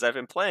because I've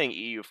been playing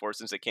EU4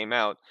 since it came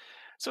out.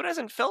 So it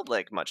hasn't felt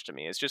like much to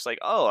me. It's just like,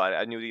 oh,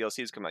 a new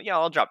DLC's come out. Yeah,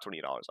 I'll drop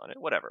 $20 on it,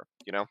 whatever,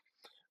 you know?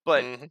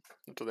 But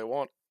That's what they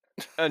want.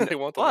 And, They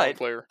want the long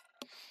player.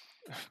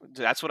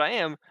 That's what I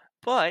am.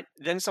 But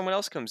then someone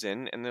else comes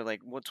in and they're like,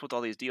 what's with all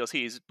these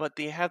DLCs? But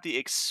they have the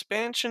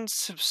expansion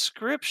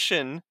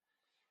subscription,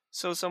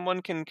 so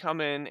someone can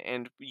come in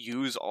and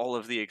use all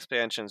of the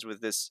expansions with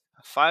this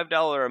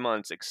 $5 a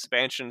month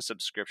expansion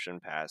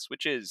subscription pass,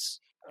 which is,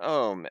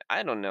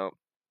 I don't know.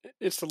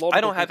 It's the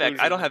logical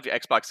conclusion. I don't have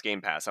Xbox Game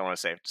Pass, I want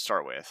to say, to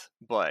start with,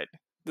 but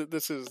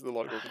this is the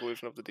logical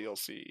conclusion of the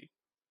DLC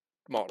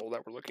model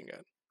that we're looking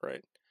at,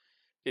 right?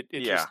 It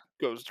Yeah. just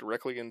goes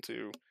directly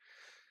into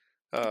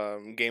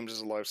games as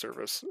a live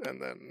service,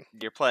 and then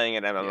you're playing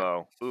an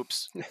MMO.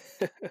 Oops.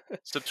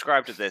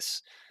 Subscribe to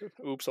this.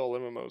 Oops, all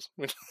MMOs.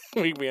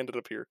 we ended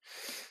up here.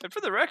 And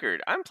for the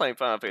record, I'm playing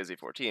Final Fantasy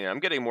XIV, and I'm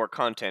getting more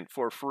content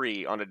for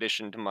free on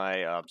addition to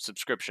my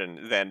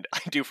subscription than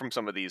I do from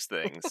some of these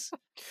things.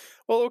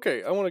 Well,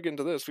 okay, I want to get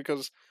into this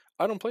because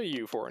I don't play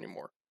EU4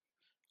 anymore.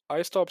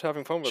 I stopped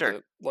having fun with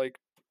it like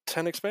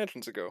 10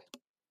 expansions ago.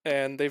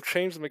 And they've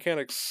changed the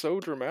mechanics so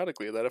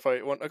dramatically that if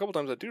a couple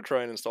times I do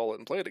try and install it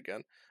and play it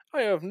again,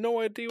 I have no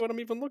idea what I'm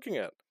even looking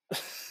at.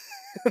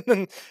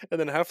 and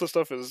then half the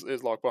stuff is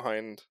locked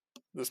behind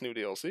this new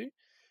DLC.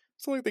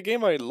 So like the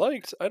game I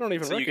liked, I don't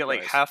even recognize. You get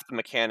like half the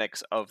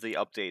mechanics of the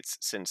updates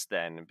since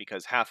then,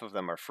 because half of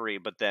them are free,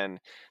 but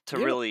then to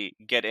really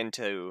get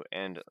into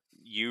and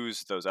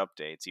use those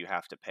updates, you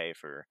have to pay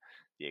for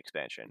the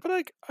expansion.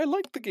 But I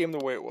liked the game the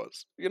way it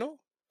was, you know?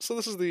 So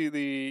this is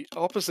the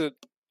opposite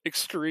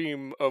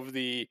extreme of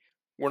the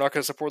we're not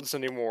going to support this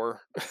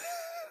anymore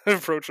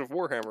approach of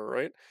Warhammer,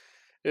 right?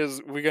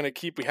 Is we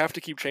have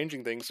to keep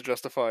changing things to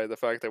justify the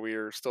fact that we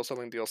are still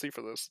selling DLC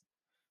for this.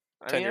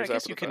 I mean, I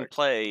guess you can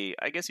play.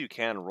 I guess you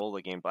can roll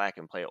the game back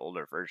and play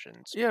older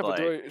versions. Yeah,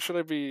 but should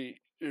I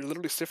be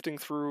literally sifting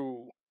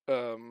through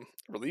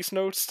release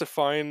notes to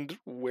find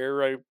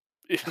where I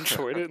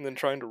enjoyed it, and then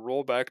trying to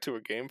roll back to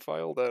a game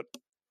file that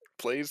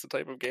plays the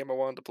type of game I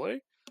wanted to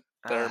play?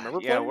 That I remember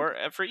playing?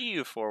 Yeah, for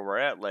EU4, we're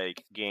at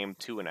like game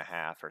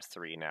 2.5 or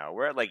 3 now.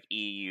 We're at like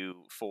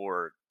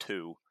EU4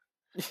 2.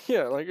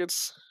 Yeah, like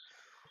it's.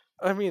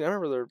 I mean, I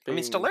remember there being... I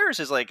mean,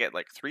 Stellaris is like at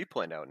like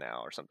 3.0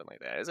 now or something like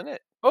that, isn't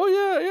it? Oh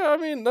yeah. I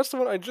mean, that's the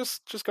one I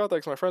just got that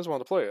because my friends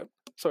wanted to play it.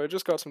 So I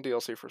just got some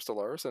DLC for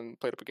Stellaris and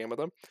played up a game with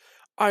them.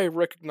 I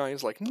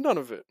recognized like none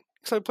of it.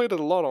 because I played it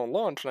a lot on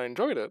launch and I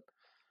enjoyed it.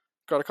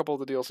 Got a couple of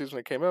the DLCs when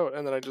it came out,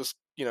 and then I just,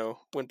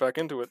 went back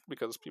into it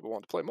because people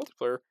want to play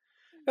multiplayer.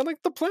 And,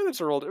 like, the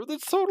planets are all different.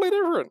 It's totally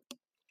different.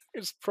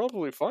 It's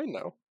probably fine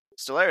now.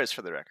 Stellaris,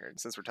 for the record,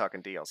 since we're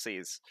talking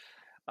DLCs,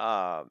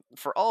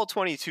 for all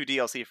 22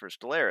 DLC for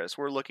Stellaris,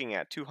 we're looking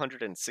at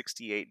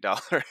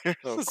 $268.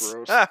 Oh,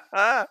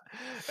 gross.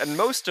 And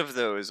most of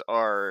those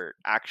are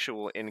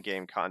actual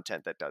in-game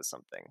content that does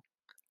something.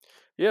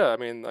 Yeah, I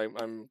mean, I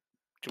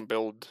can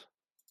build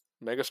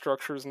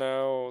megastructures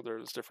now.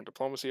 There's different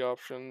diplomacy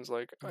options.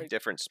 Like,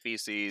 different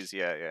species,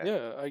 yeah.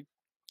 Yeah, I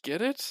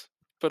get it,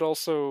 but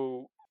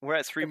also we're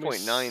at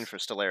 3.9 for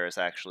Stellaris.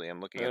 Actually,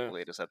 I'm looking at the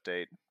latest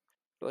update.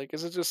 Like,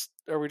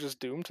 are we just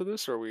doomed to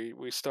this, or are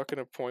we stuck in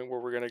a point where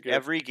we're gonna get...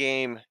 Every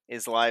game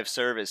is live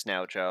service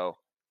now, Joe.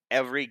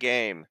 Every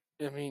game.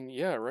 I mean,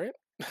 yeah, right?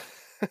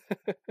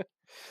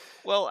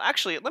 Well,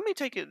 actually, let me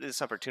take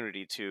this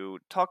opportunity to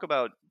talk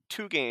about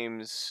two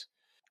games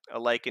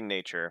alike in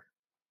nature,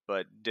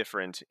 but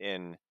different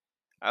in...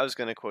 I was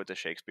going to quote the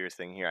Shakespeare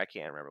thing here. I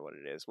can't remember what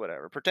it is.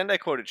 Whatever. Pretend I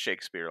quoted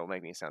Shakespeare. It'll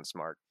make me sound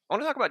smart. I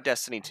want to talk about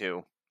Destiny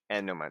 2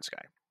 and No Man's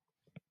Sky.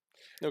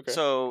 Okay.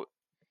 So,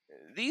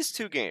 these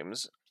two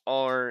games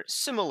are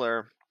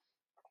similar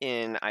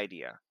in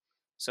idea.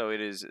 So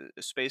it is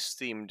a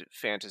space-themed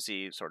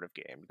fantasy sort of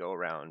game. You go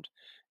around,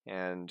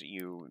 and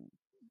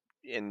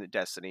in the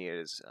Destiny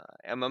is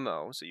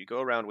MMO, so you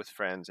go around with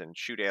friends and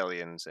shoot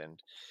aliens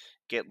and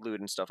get loot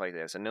and stuff like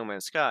this. And No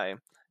Man's Sky,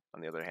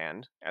 on the other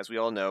hand, as we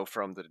all know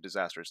from the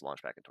disastrous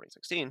launch back in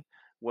 2016,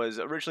 was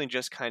originally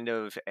just kind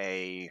of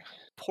a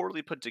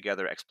poorly put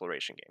together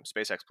exploration game,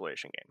 space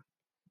exploration game.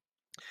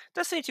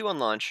 Destiny 2 on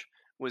launch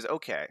was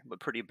okay, but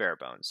pretty bare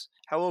bones.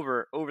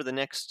 However, over the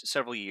next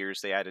several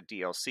years, they added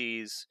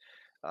DLCs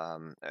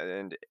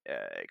and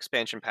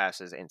expansion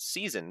passes and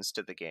seasons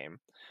to the game.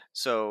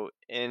 So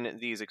in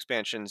these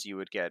expansions, you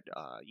would get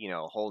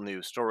whole new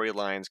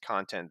storylines,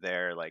 content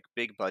there, like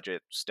big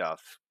budget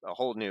stuff, a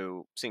whole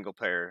new single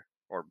player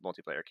or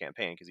multiplayer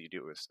campaign, because you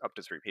do it with up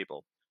to 3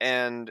 people.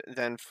 And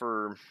then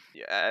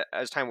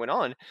as time went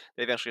on,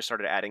 they eventually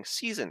started adding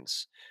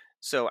seasons.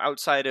 So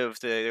outside of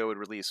they would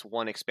release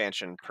one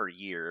expansion per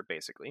year,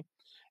 basically.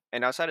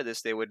 And outside of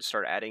this, they would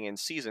start adding in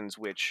seasons,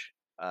 which,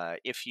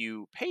 if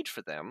you paid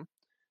for them,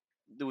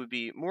 there would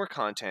be more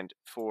content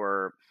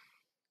for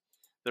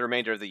the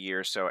remainder of the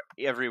year. So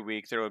every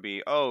week there would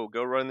be,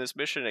 go run this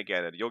mission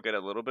again, and you'll get a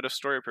little bit of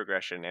story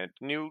progression and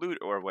new loot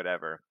or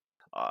whatever.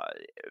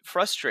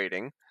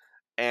 Frustrating,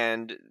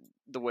 and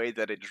the way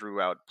that it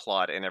drew out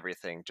plot and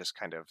everything just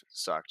kind of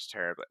sucked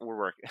terribly. We're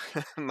working,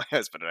 my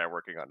husband and I are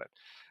working on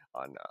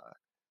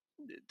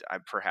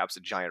perhaps a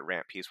giant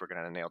rant piece we're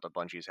going to nail to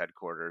Bungie's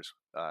headquarters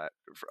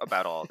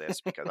about all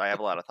this, because I have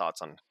a lot of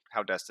thoughts on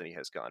how Destiny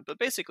has gone. But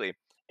basically,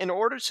 in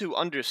order to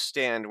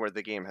understand where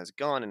the game has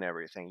gone and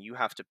everything, you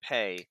have to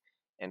pay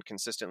and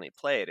consistently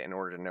play it in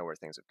order to know where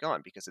things have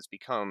gone, because it's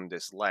become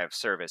this live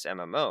service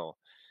MMO.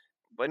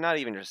 But not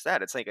even just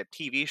that, it's like a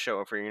TV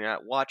show. If you're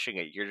not watching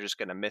it, you're just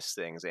going to miss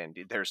things, and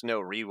there's no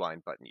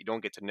rewind button. You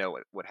don't get to know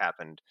what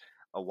happened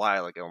a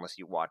while ago unless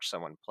you watch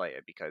someone play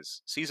it,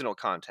 because seasonal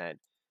content,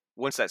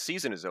 once that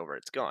season is over,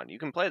 it's gone. You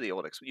can play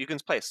you can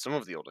play some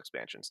of the old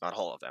expansions, not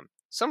all of them.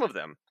 Some of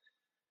them,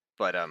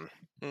 but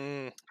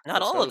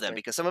not all of them,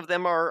 because some of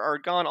them are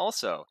gone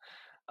also.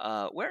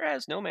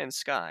 Whereas No Man's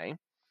Sky,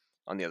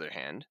 on the other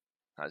hand,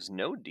 has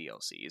no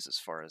DLCs as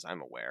far as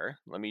I'm aware.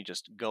 Let me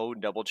just go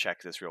double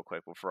check this real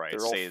quick before I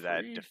say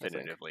that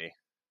definitively.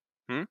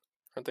 Aren't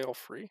they all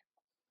free?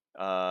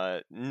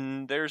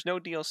 There's no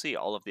DLC.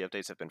 All of the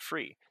updates have been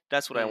free.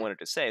 That's what I wanted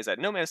to say, is that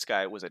No Man's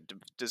Sky was a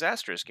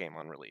disastrous game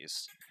on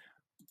release.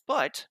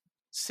 But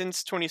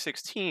since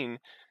 2016,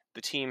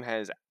 the team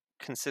has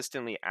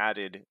consistently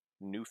added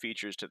new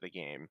features to the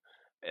game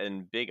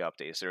and big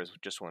updates. There was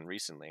just one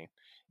recently.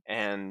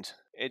 And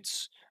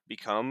it's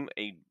become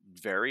a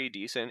very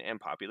decent and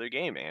popular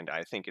game, and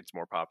I think it's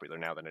more popular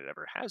now than it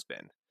ever has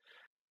been.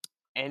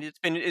 And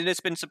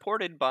it's been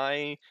supported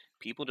by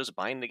people just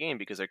buying the game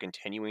because they're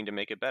continuing to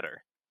make it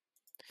better.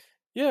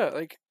 Yeah,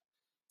 like...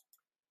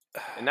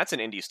 And that's an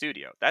indie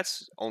studio.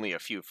 That's only a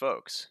few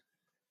folks.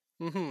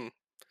 Mm-hmm.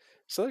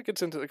 So that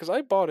gets into it, because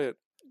I bought it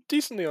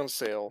decently on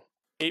sale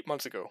 8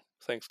 months ago.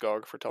 Thanks,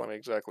 GOG, for telling me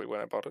exactly when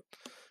I bought it.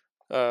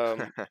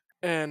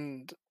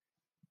 And...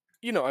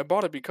 I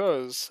bought it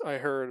because I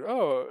heard,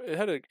 it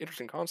had an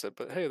interesting concept,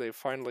 but hey, they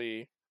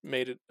finally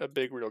made it a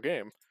big real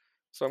game,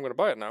 so I'm going to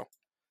buy it now.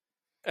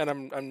 And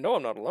I know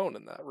I'm not alone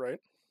in that, right?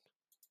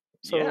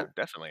 So, yeah,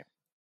 definitely.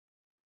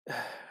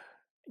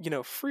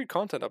 Free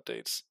content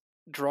updates,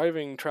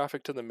 driving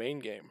traffic to the main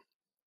game.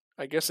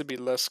 I guess it'd be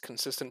less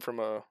consistent from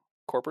a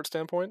corporate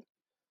standpoint,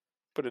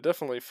 but it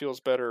definitely feels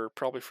better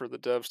probably for the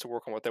devs to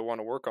work on what they want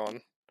to work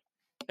on.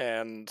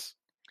 And...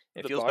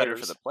 it feels better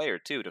for the player,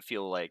 too, to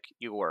feel like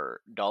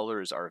your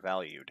dollars are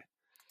valued.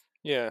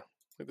 Yeah,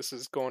 like this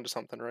is going to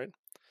something, right?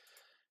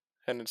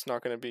 And it's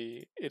not going to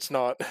be... It's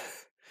not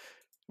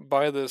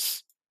buy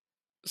this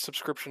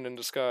subscription in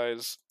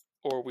disguise,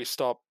 or we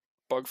stop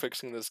bug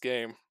fixing this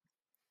game.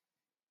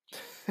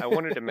 I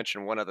wanted to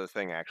mention one other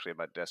thing actually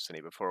about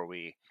Destiny before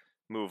we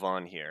move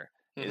on here,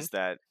 Hmm. is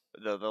that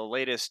the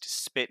latest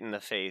spit in the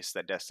face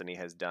that Destiny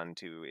has done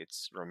to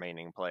its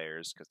remaining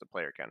players, because the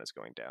player count is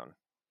going down.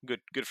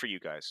 Good for you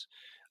guys.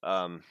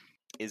 Um,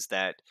 is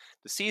that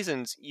the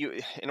seasons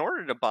in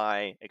order to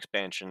buy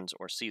expansions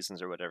or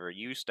seasons or whatever,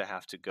 you used to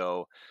have to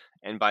go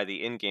and buy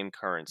the in-game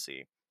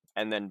currency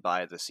and then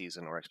buy the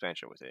season or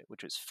expansion with it,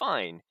 which is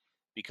fine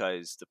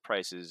because the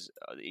prices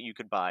you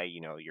could buy,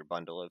 your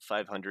bundle of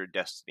 500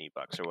 Destiny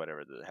bucks or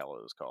whatever the hell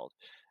it was called,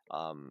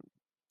 um,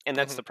 and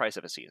that's Hmm. the price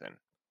of a season.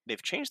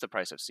 They've changed the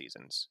price of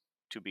seasons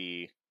to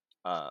be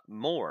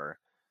more,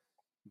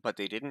 but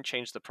they didn't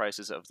change the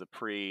prices of the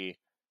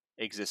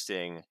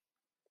pre-existing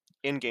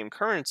in-game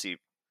currency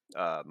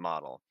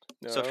model.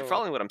 So if you're No.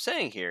 following what I'm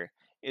saying here,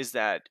 is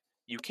that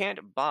you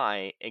can't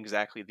buy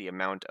exactly the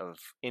amount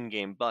of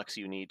in-game bucks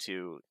you need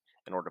to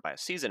in order to buy a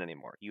season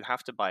anymore. You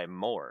have to buy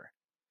more,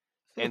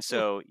 and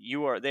so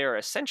they are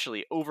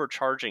essentially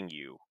overcharging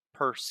you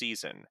per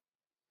season,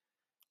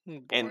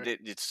 Oh and boy.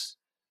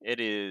 it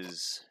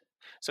is.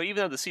 So even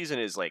though the season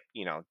is like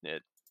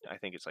I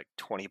think it's like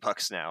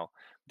 $20 now,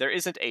 there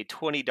isn't a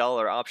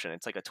 $20 option.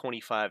 It's like a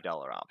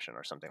 $25 option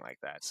or something like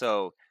that.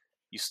 So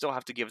you still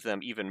have to give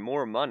them even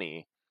more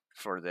money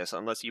for this,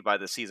 unless you buy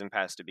the season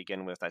pass to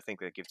begin with. I think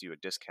that gives you a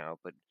discount,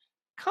 but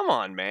come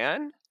on,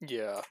 man,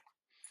 Yeah.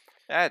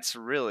 that's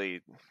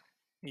really.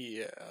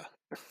 Yeah.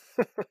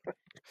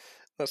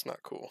 That's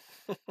not cool.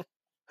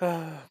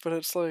 But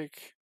it's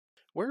like,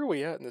 where are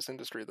we at in this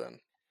industry then?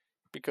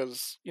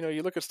 Because,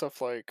 you look at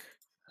stuff like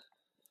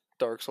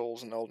Dark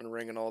Souls and Elden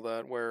Ring and all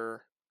that,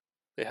 where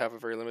they have a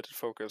very limited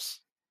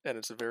focus, and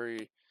it's a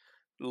very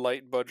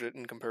light budget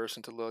in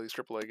comparison to a lot of these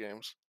AAA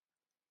games.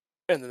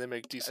 And then they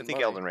make I decent think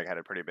money. Elden Ring had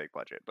a pretty big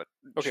budget, but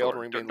Okay, Elden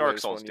sure, Ring being the Dark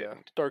latest Souls one, yeah.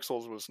 didn't. Dark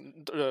Souls was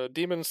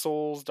Demon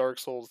Souls, Dark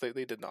Souls. They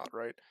did not,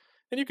 right?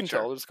 And you can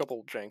tell Sure. there's a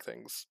couple jank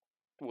things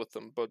with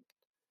them, but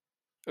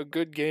a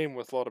good game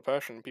with a lot of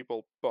passion,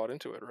 people bought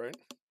into it, right?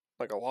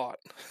 Like a lot.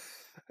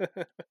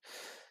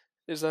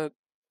 Is that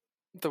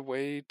the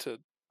way to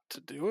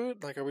do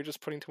it? Like, are we just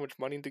putting too much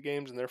money into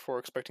games and therefore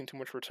expecting too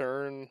much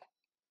return?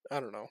 I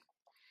don't know.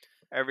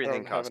 I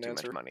Everything don't have costs an too much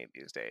answer. money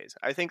these days.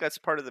 I think that's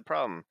part of the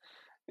problem.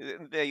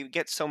 They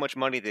get so much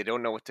money they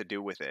don't know what to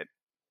do with it.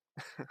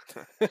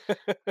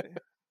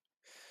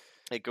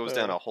 It goes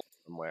down uh, a hole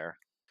somewhere.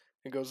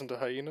 it goes into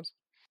hyenas,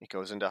 It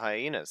goes into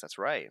hyenas. That's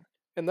right.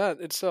 and that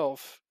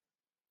itself,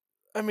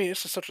 I mean,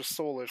 it's just such a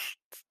soulish,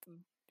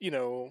 you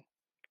know,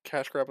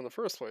 cash grab in the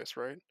first place,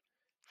 right?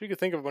 If you could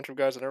think of a bunch of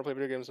guys that never played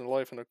video games in their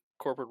life in a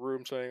corporate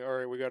room saying, "All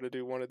right, we got to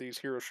do one of these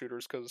hero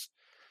shooters because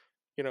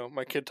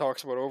my kid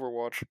talks about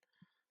Overwatch,"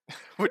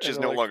 Which and is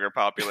they're no like, longer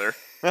popular.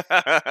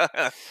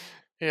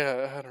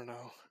 "Yeah, I don't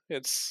know.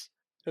 It's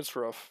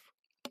rough."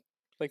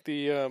 Like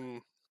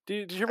the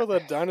did you hear about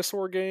that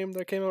dinosaur game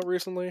that came out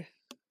recently?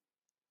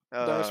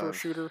 Dinosaur uh,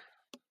 shooter.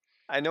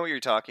 I know what you're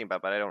talking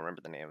about, but I don't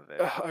remember the name of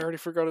it. I already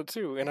forgot it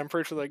too, and I'm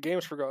pretty sure that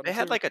game's They forgotten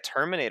had too. like a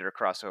Terminator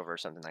crossover or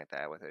something like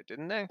that with it,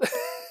 didn't they?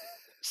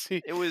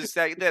 See, It was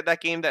that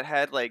game that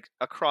had like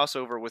a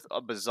crossover with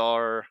a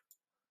bizarre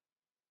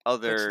that's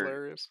other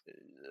hilarious.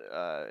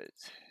 uh,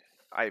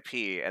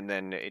 IP, and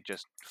then it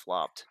just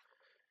flopped.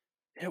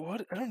 Yeah,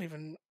 what? I don't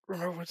even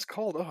remember what it's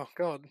called. Oh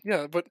god.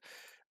 Yeah, but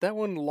that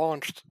one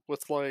launched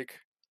with like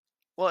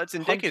Well, it's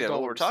hundreds of indicative of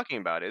what we're dollars. talking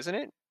about, isn't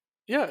it?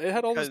 Yeah, it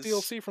had all this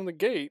Because DLC from the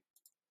gate,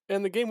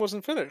 and the game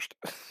wasn't finished.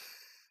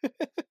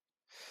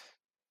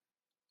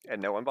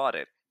 and no one bought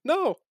it.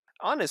 No.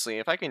 Honestly,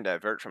 if I can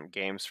divert from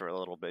games for a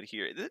little bit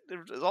here,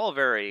 it's all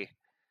very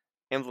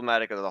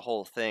emblematic of the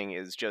whole thing.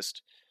 Is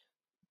just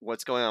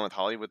what's going on with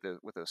Hollywood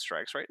with those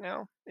strikes right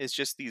now. Is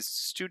just these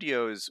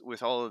studios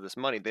with all of this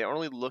money. They're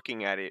only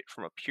looking at it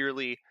from a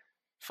purely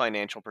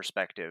financial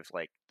perspective.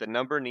 Like the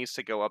number needs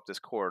to go up this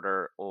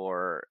quarter,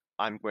 or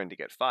I'm going to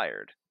get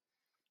fired.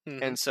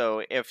 Hmm. And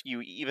so if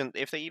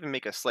they even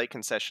make a slight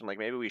concession, like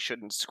maybe we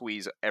shouldn't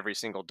squeeze every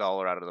single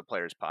dollar out of the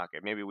player's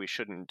pocket. Maybe we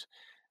shouldn't,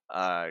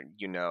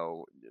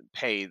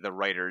 pay the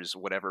writers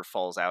whatever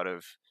falls out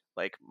of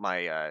like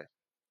my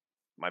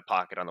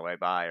pocket on the way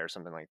by or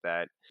something like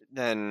that.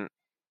 Then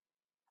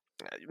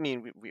I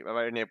mean, we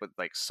might end up with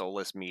like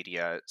soulless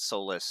media,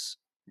 soulless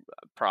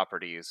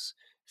properties,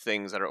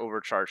 things that are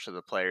overcharged to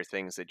the player,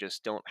 things that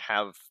just don't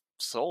have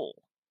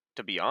soul.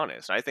 To be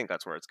honest, I think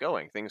that's where it's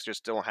going. Things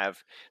just don't have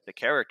the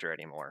character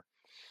anymore.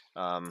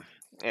 Um,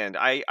 and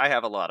I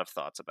have a lot of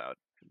thoughts about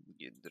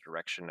the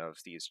direction of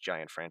these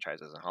giant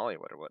franchises in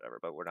Hollywood or whatever,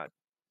 but we're not.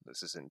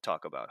 This isn't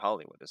talk about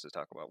Hollywood. This is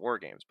talk about war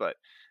games. But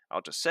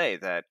I'll just say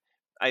that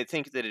I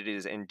think that it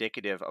is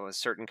indicative of a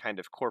certain kind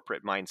of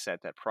corporate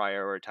mindset that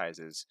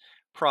prioritizes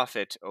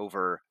profit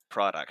over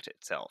product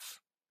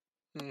itself.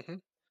 Hmm.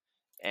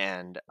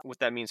 And what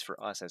that means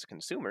for us as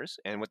consumers,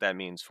 and what that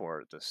means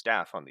for the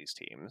staff on these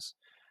teams,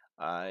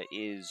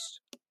 is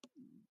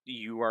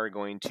you are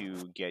going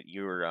to get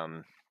you're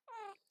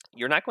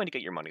not going to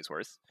get your money's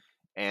worth.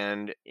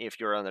 And if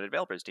you're on the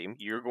developers team,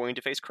 you're going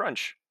to face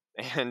crunch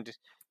and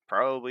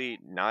probably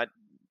not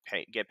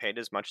get paid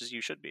as much as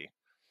you should be.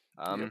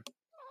 Yep. Um,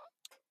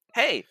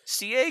 Hey,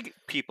 CA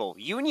people,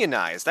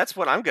 unionize. That's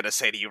what I'm gonna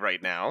say to you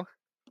right now.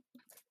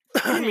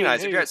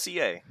 Unionize if you're hey, at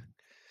CA.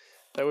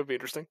 that would be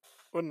interesting,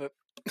 wouldn't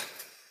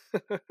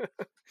it?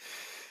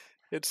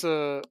 It's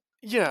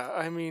yeah.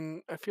 I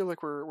mean, I feel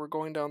like we're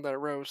going down that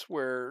route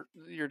where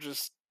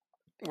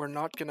we're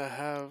not gonna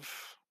have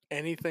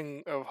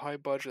anything of high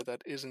budget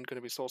that isn't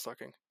gonna be soul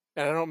sucking,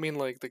 and I don't mean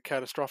like the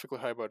catastrophically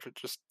high budget,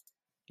 just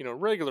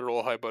regular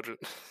old high budget.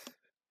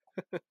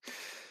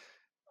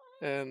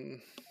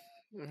 And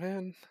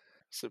man,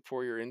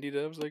 support your indie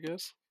devs, I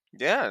guess.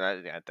 Yeah,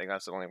 I think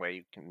that's the only way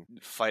you can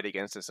fight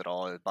against this at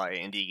all is buy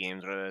indie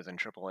games rather than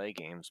AAA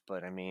games.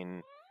 But I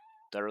mean,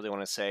 do I really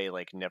want to say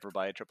like never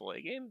buy a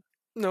AAA game?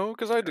 No,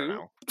 because I I don't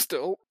do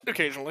still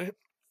occasionally.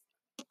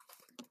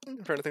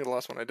 I'm trying to think of the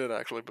last one I did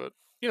actually, but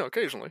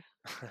occasionally.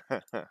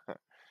 know.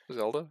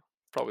 Zelda,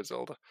 probably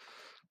Zelda.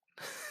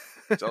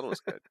 Zelda was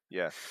good,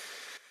 yeah.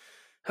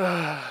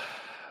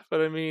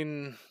 But I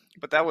mean,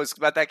 But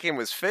that game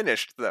was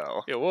finished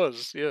though. it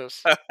was,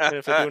 yes. And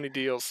if they do any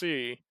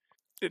DLC,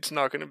 it's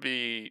not going to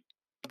be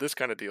this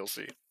kind of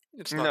DLC.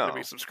 It's not going to be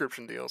No,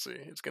 subscription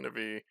DLC. It's going to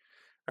be,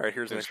 all right,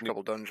 here's an there's extra new.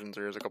 couple dungeons,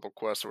 or here's a couple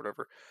quests, or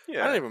whatever. I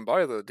Yeah, didn't even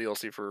buy the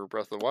DLC for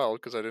Breath of the Wild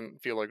because I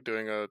didn't feel like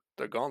doing a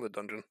gauntlet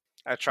dungeon.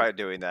 I tried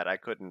doing that. I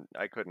couldn't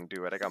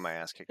do it. I got my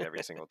ass kicked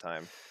every single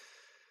time.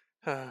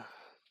 I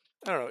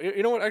don't know.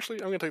 You know what? Actually,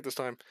 I'm going to take this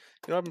time.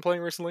 You know what I've been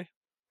playing recently?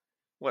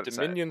 What is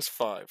Dominions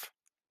 5.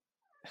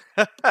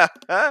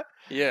 that?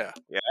 Yeah.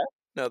 Yeah?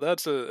 Now,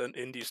 that's an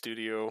indie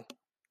studio,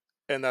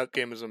 and that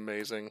game is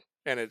amazing.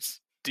 And it's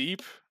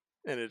deep,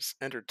 and it's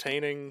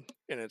entertaining,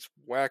 and it's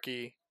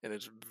wacky, and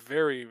it's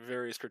very,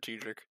 very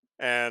strategic.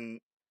 And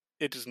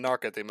it does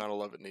not get the amount of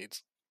love it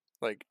needs.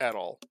 Like, at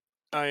all.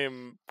 I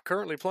am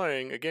currently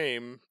playing a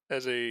game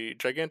as a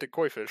gigantic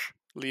koi fish,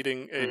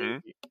 leading a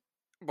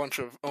Mm-hmm. bunch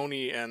of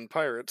Oni and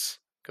pirates,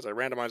 because I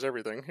randomize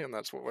everything, and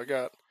that's what I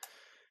got.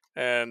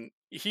 And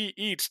he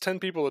eats 10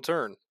 people a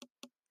turn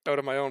out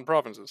of my own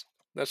provinces.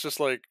 That's just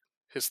like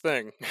his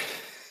thing.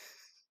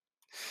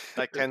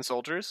 Like 10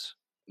 soldiers?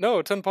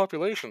 No, 10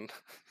 population.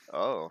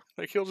 Oh.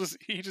 Like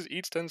he just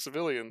eats 10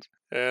 civilians.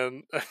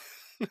 And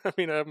I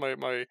mean, I have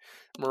my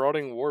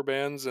marauding war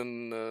bands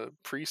and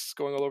priests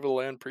going all over the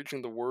land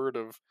preaching the word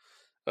of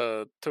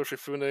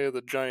Toshifune,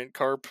 the giant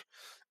carp,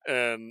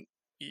 and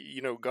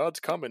God's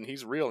coming.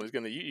 He's real. And he's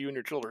going to eat you and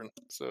your children.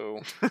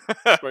 So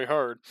try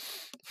hard.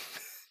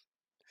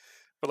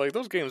 But like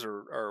those games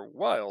are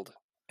wild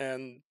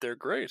and they're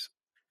great.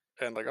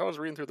 And like I was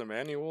reading through the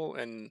manual,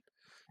 and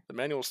the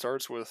manual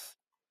starts with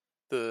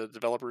the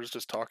developers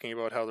just talking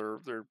about how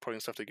they're putting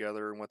stuff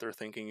together and what their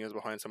thinking is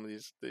behind some of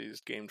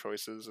these game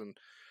choices and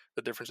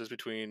the differences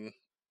between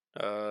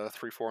 3,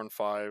 4, and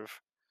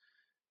 5.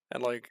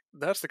 And like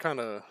that's the kind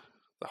of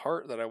the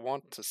heart that I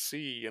want to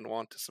see and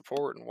want to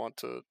support and want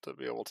to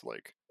be able to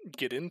like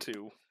get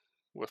into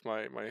with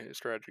my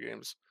strategy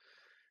games.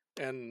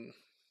 And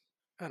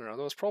I don't know,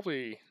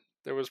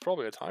 there was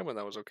probably a time when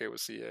that was okay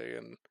with CA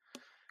and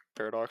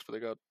Paradox, but they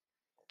got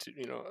to,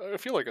 I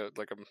feel like a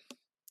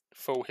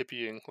faux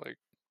hippieing, like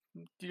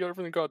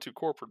everything got too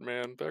corporate,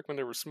 man. Back when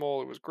they were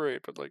small, it was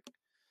great, but like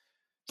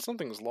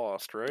something's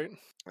lost, right?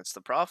 It's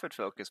the profit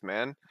focus,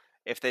 man.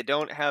 If they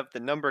don't have the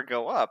number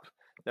go up,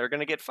 they're going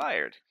to get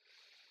fired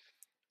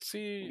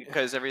See,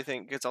 because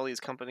all these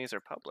companies are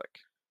public.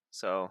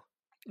 So,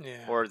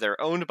 yeah, or they're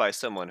owned by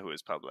someone who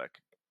is public.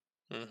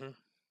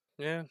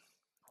 yeah.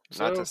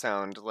 Not to So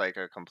sound like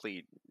a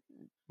complete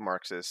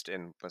Marxist,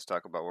 and let's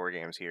talk about war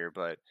games here,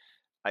 but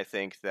I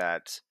think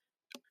that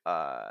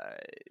uh,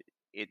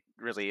 it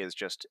really is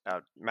just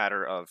a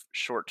matter of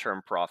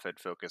short-term profit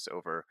focus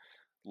over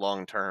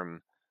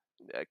long-term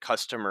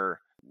customer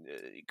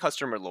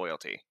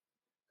loyalty.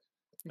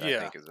 I yeah,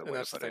 think is the and way to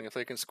that's the put thing. it. If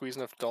they can squeeze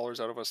enough dollars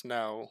out of us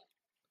now,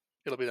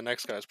 it'll be the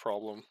next guy's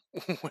problem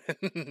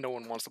when no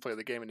one wants to play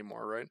the game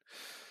anymore, right?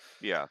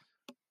 Yeah,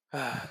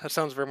 That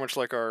sounds very much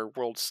like our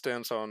world's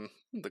stance on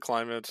the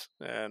climate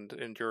and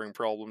enduring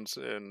problems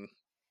in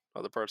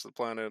other parts of the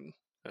planet.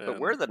 but And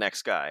we're the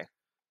next guy.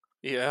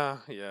 yeah,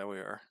 yeah, we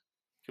are.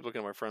 Keep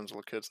looking at my friends'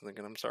 little kids and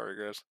thinking, I'm sorry,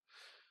 guys.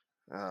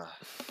 Uh,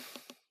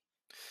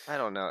 I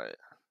don't know.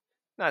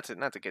 Not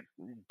to get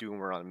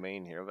doomer on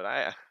Maine here, but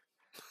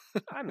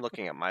I'm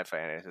looking at my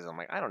finances. I'm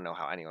like, I don't know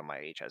how anyone my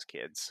age has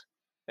kids,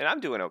 and I'm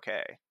doing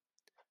okay.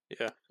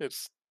 Yeah,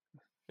 it's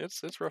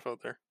rough out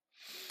there.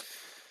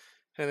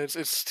 And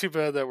it's too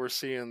bad that we're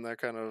seeing that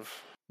kind of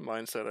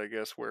mindset, I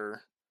guess,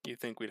 where you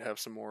think we'd have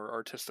some more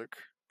artistic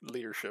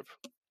leadership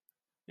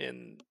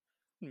in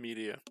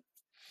media.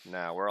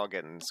 Now we're all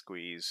getting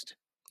squeezed.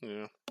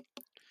 Yeah. Not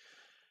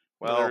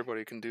Well,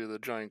 everybody can do the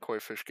giant koi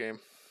fish game.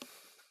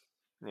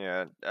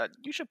 yeah,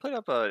 you should put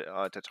up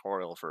a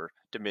tutorial for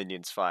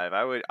Dominions 5.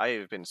 I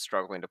have been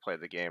struggling to play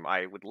the game.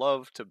 I would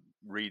love to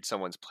read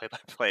someone's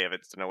play-by-play of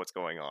it to know what's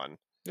going on.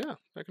 Yeah,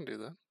 I can do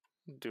that.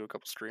 Do a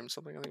couple streams,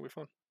 something. I think it'd be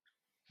fun.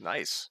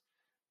 Nice.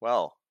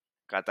 Well,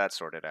 got that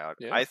sorted out.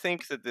 Yeah. I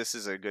think that this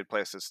is a good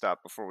place to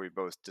stop before we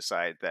both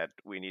decide that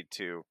we need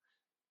to.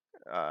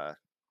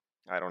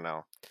 I don't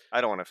know. I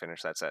don't want to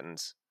finish that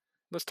sentence.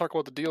 let's talk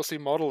about the DLC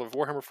model of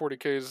Warhammer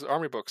 40k's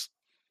army books.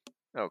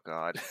 Oh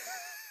God.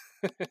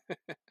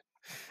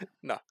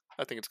 No,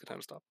 I think it's a good time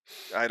to stop.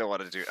 I don't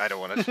want to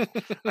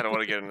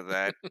get into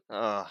that.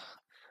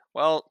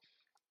 Well,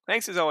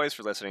 thanks as always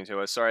for listening to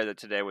us. Sorry that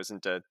today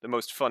wasn't the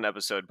most fun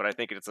episode, but I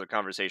think it's a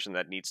conversation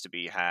that needs to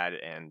be had.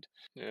 And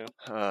yeah,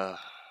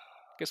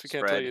 guess we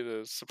can't spread. tell you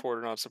to support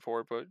or not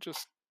support, but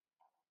just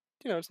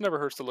it's never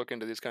hurts to look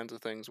into these kinds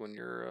of things when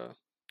you're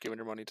giving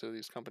your money to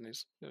these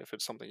companies, and if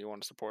it's something you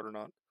want to support or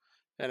not.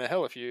 And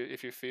hell, if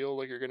you feel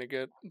like you're going to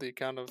get the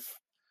kind of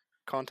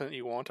content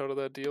you want out of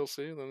that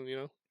DLC,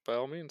 then by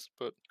all means.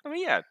 But I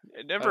mean, yeah,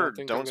 never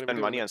don't be spend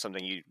money doing on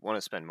something you want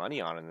to spend money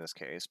on in this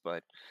case,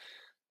 but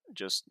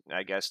just,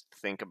 I guess,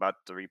 think about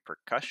the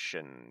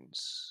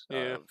repercussions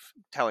of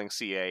telling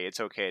CA it's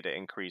okay to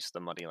increase the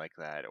money like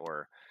that,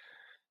 or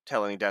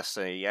telling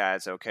Destiny, yeah,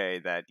 it's okay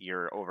that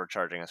you're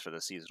overcharging us for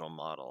the seasonal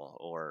model,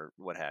 or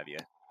what have you.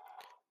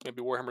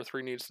 Maybe Warhammer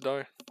 3 needs to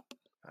die,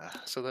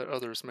 so that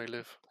others may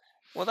live.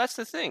 Well, that's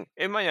the thing.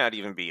 It might not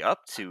even be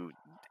up to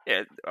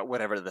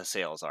whatever the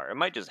sales are. It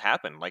might just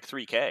happen, like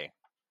 3K.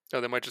 Oh,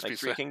 they might just like be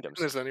 3 Kingdoms.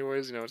 This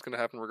anyways. It's going to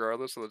happen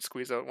regardless, so let's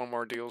squeeze out one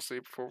more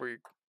DLC before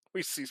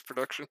we cease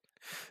production.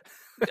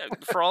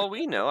 For all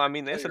we know, I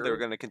mean, they said they were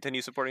going to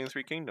continue supporting the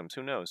 3 Kingdoms.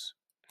 Who knows?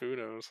 Who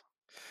knows?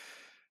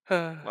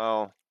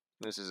 Well,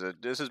 this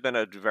has been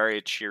a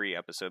very cheery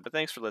episode, but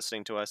thanks for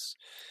listening to us.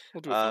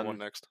 We'll do a fun one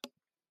next.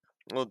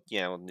 Well,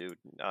 yeah, we'll do.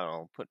 I don't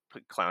know. Put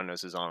clown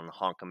noses on and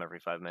honk them every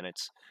 5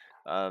 minutes.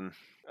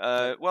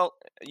 Well,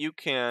 you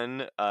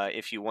can,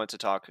 if you want to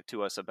talk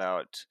to us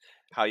about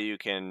how you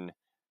can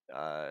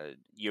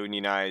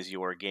unionize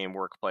your game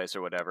workplace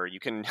or whatever,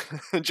 you can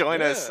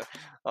join us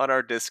on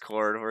our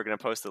Discord. We're going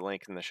to post the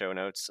link in the show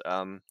notes.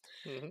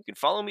 You can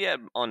follow me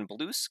on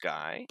Blue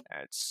Sky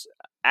at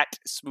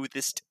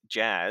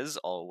smoothestjazz,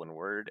 all one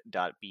word,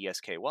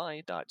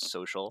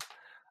 .bsky.social.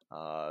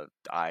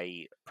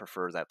 I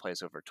prefer that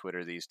place over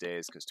Twitter these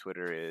days because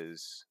Twitter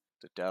is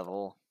the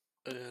devil.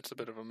 It's a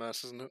bit of a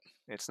mess, isn't it?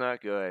 It's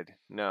not good.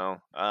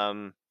 No.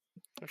 I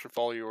should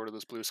follow you over to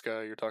this Blue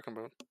Sky you're talking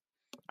about.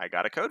 I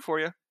got a code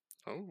for you.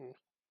 Oh.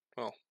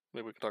 Well,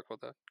 maybe we can talk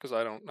about that because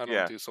I don't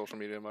do social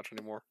media much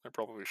anymore. I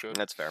probably should.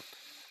 That's fair.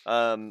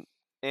 And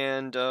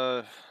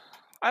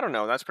I don't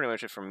know. That's pretty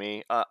much it from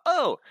me. I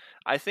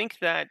think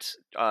that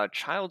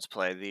Child's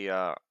Play,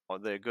 the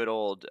good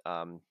old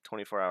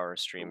 24-hour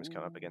streams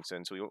come up again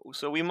soon.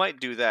 So we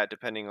might do that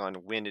depending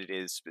on when it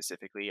is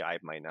specifically. I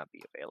might not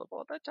be available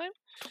at that time.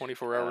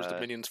 24 hours to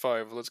Minions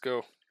 5. Let's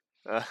go.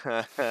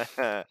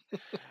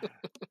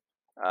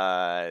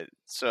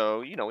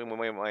 So we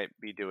might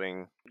be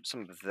doing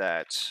some of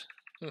that.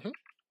 Mm-hmm.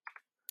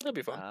 That'd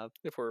be fun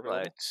if we're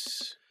available. But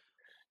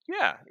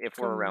yeah, if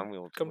we're around,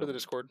 we'll come to the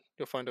Discord.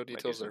 You'll find out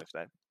details there.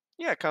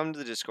 Yeah, come to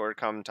the Discord.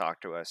 Come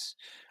talk to us.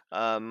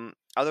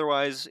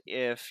 Otherwise,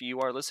 if you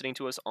are listening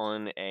to us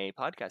on a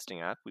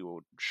podcasting app, we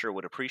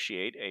would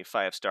appreciate a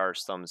 5-star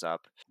thumbs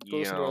up.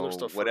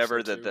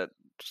 Whatever the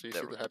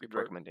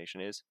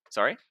recommendation is.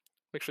 Sorry?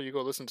 Make sure you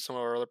go listen to some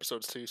of our other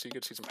episodes too, so you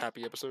can see some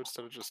happy episodes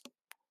instead of just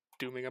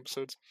dooming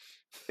episodes.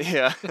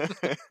 Yeah.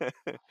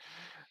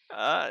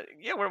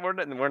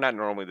 We're not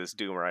normally this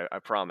doomer, I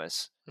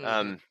promise.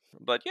 Mm-hmm.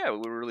 But yeah,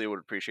 we really would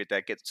appreciate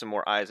that. Get some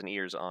more eyes and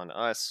ears on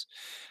us.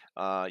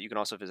 You can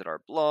also visit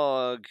our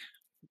blog.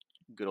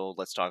 Good old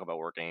Let's Talk About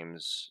War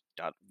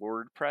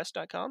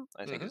Games.wordpress.com,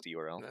 I think is the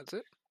URL. That's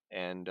it.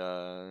 And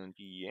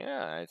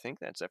I think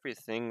that's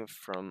everything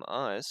from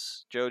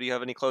us. Joe, do you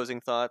have any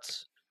closing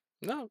thoughts?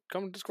 No,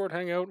 come to Discord,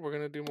 hang out. We're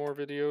going to do more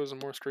videos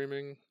and more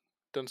streaming.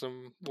 Done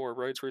some more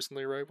raids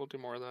recently, right? We'll do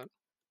more of that.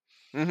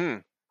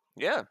 Mm-hmm.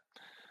 Yeah.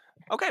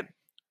 Okay.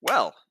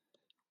 Well,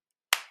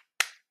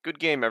 good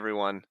game,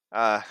 everyone.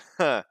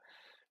 That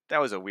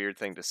was a weird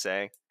thing to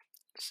say.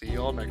 See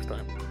you all next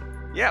time.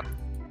 Yep.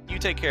 You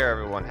take care,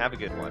 everyone. Have a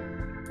good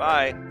one.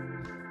 Bye.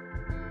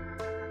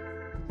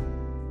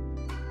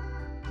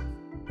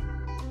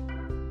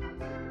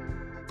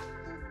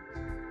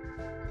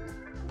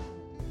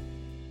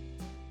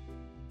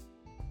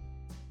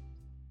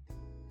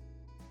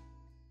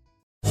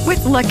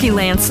 With Lucky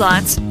Land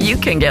Slots, you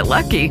can get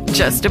lucky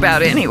just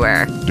about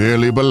anywhere.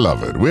 Dearly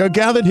beloved, we are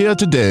gathered here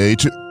today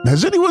to...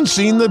 Has anyone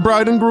seen the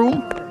bride and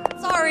groom?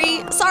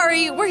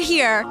 Sorry, we're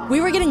here.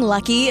 We were getting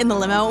lucky in the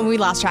limo and we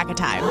lost track of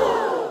time.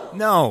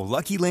 No,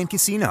 Lucky Land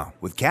Casino,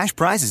 with cash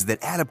prizes that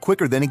add up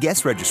quicker than a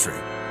guest registry.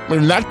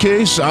 In that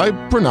case, I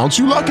pronounce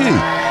you lucky.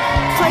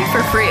 Play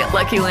for free at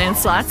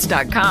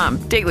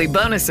LuckyLandSlots.com. Daily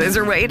bonuses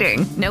are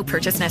waiting. No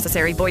purchase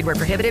necessary. Void where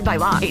prohibited by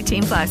law.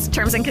 18+.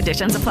 Terms and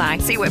conditions apply.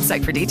 See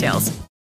website for details.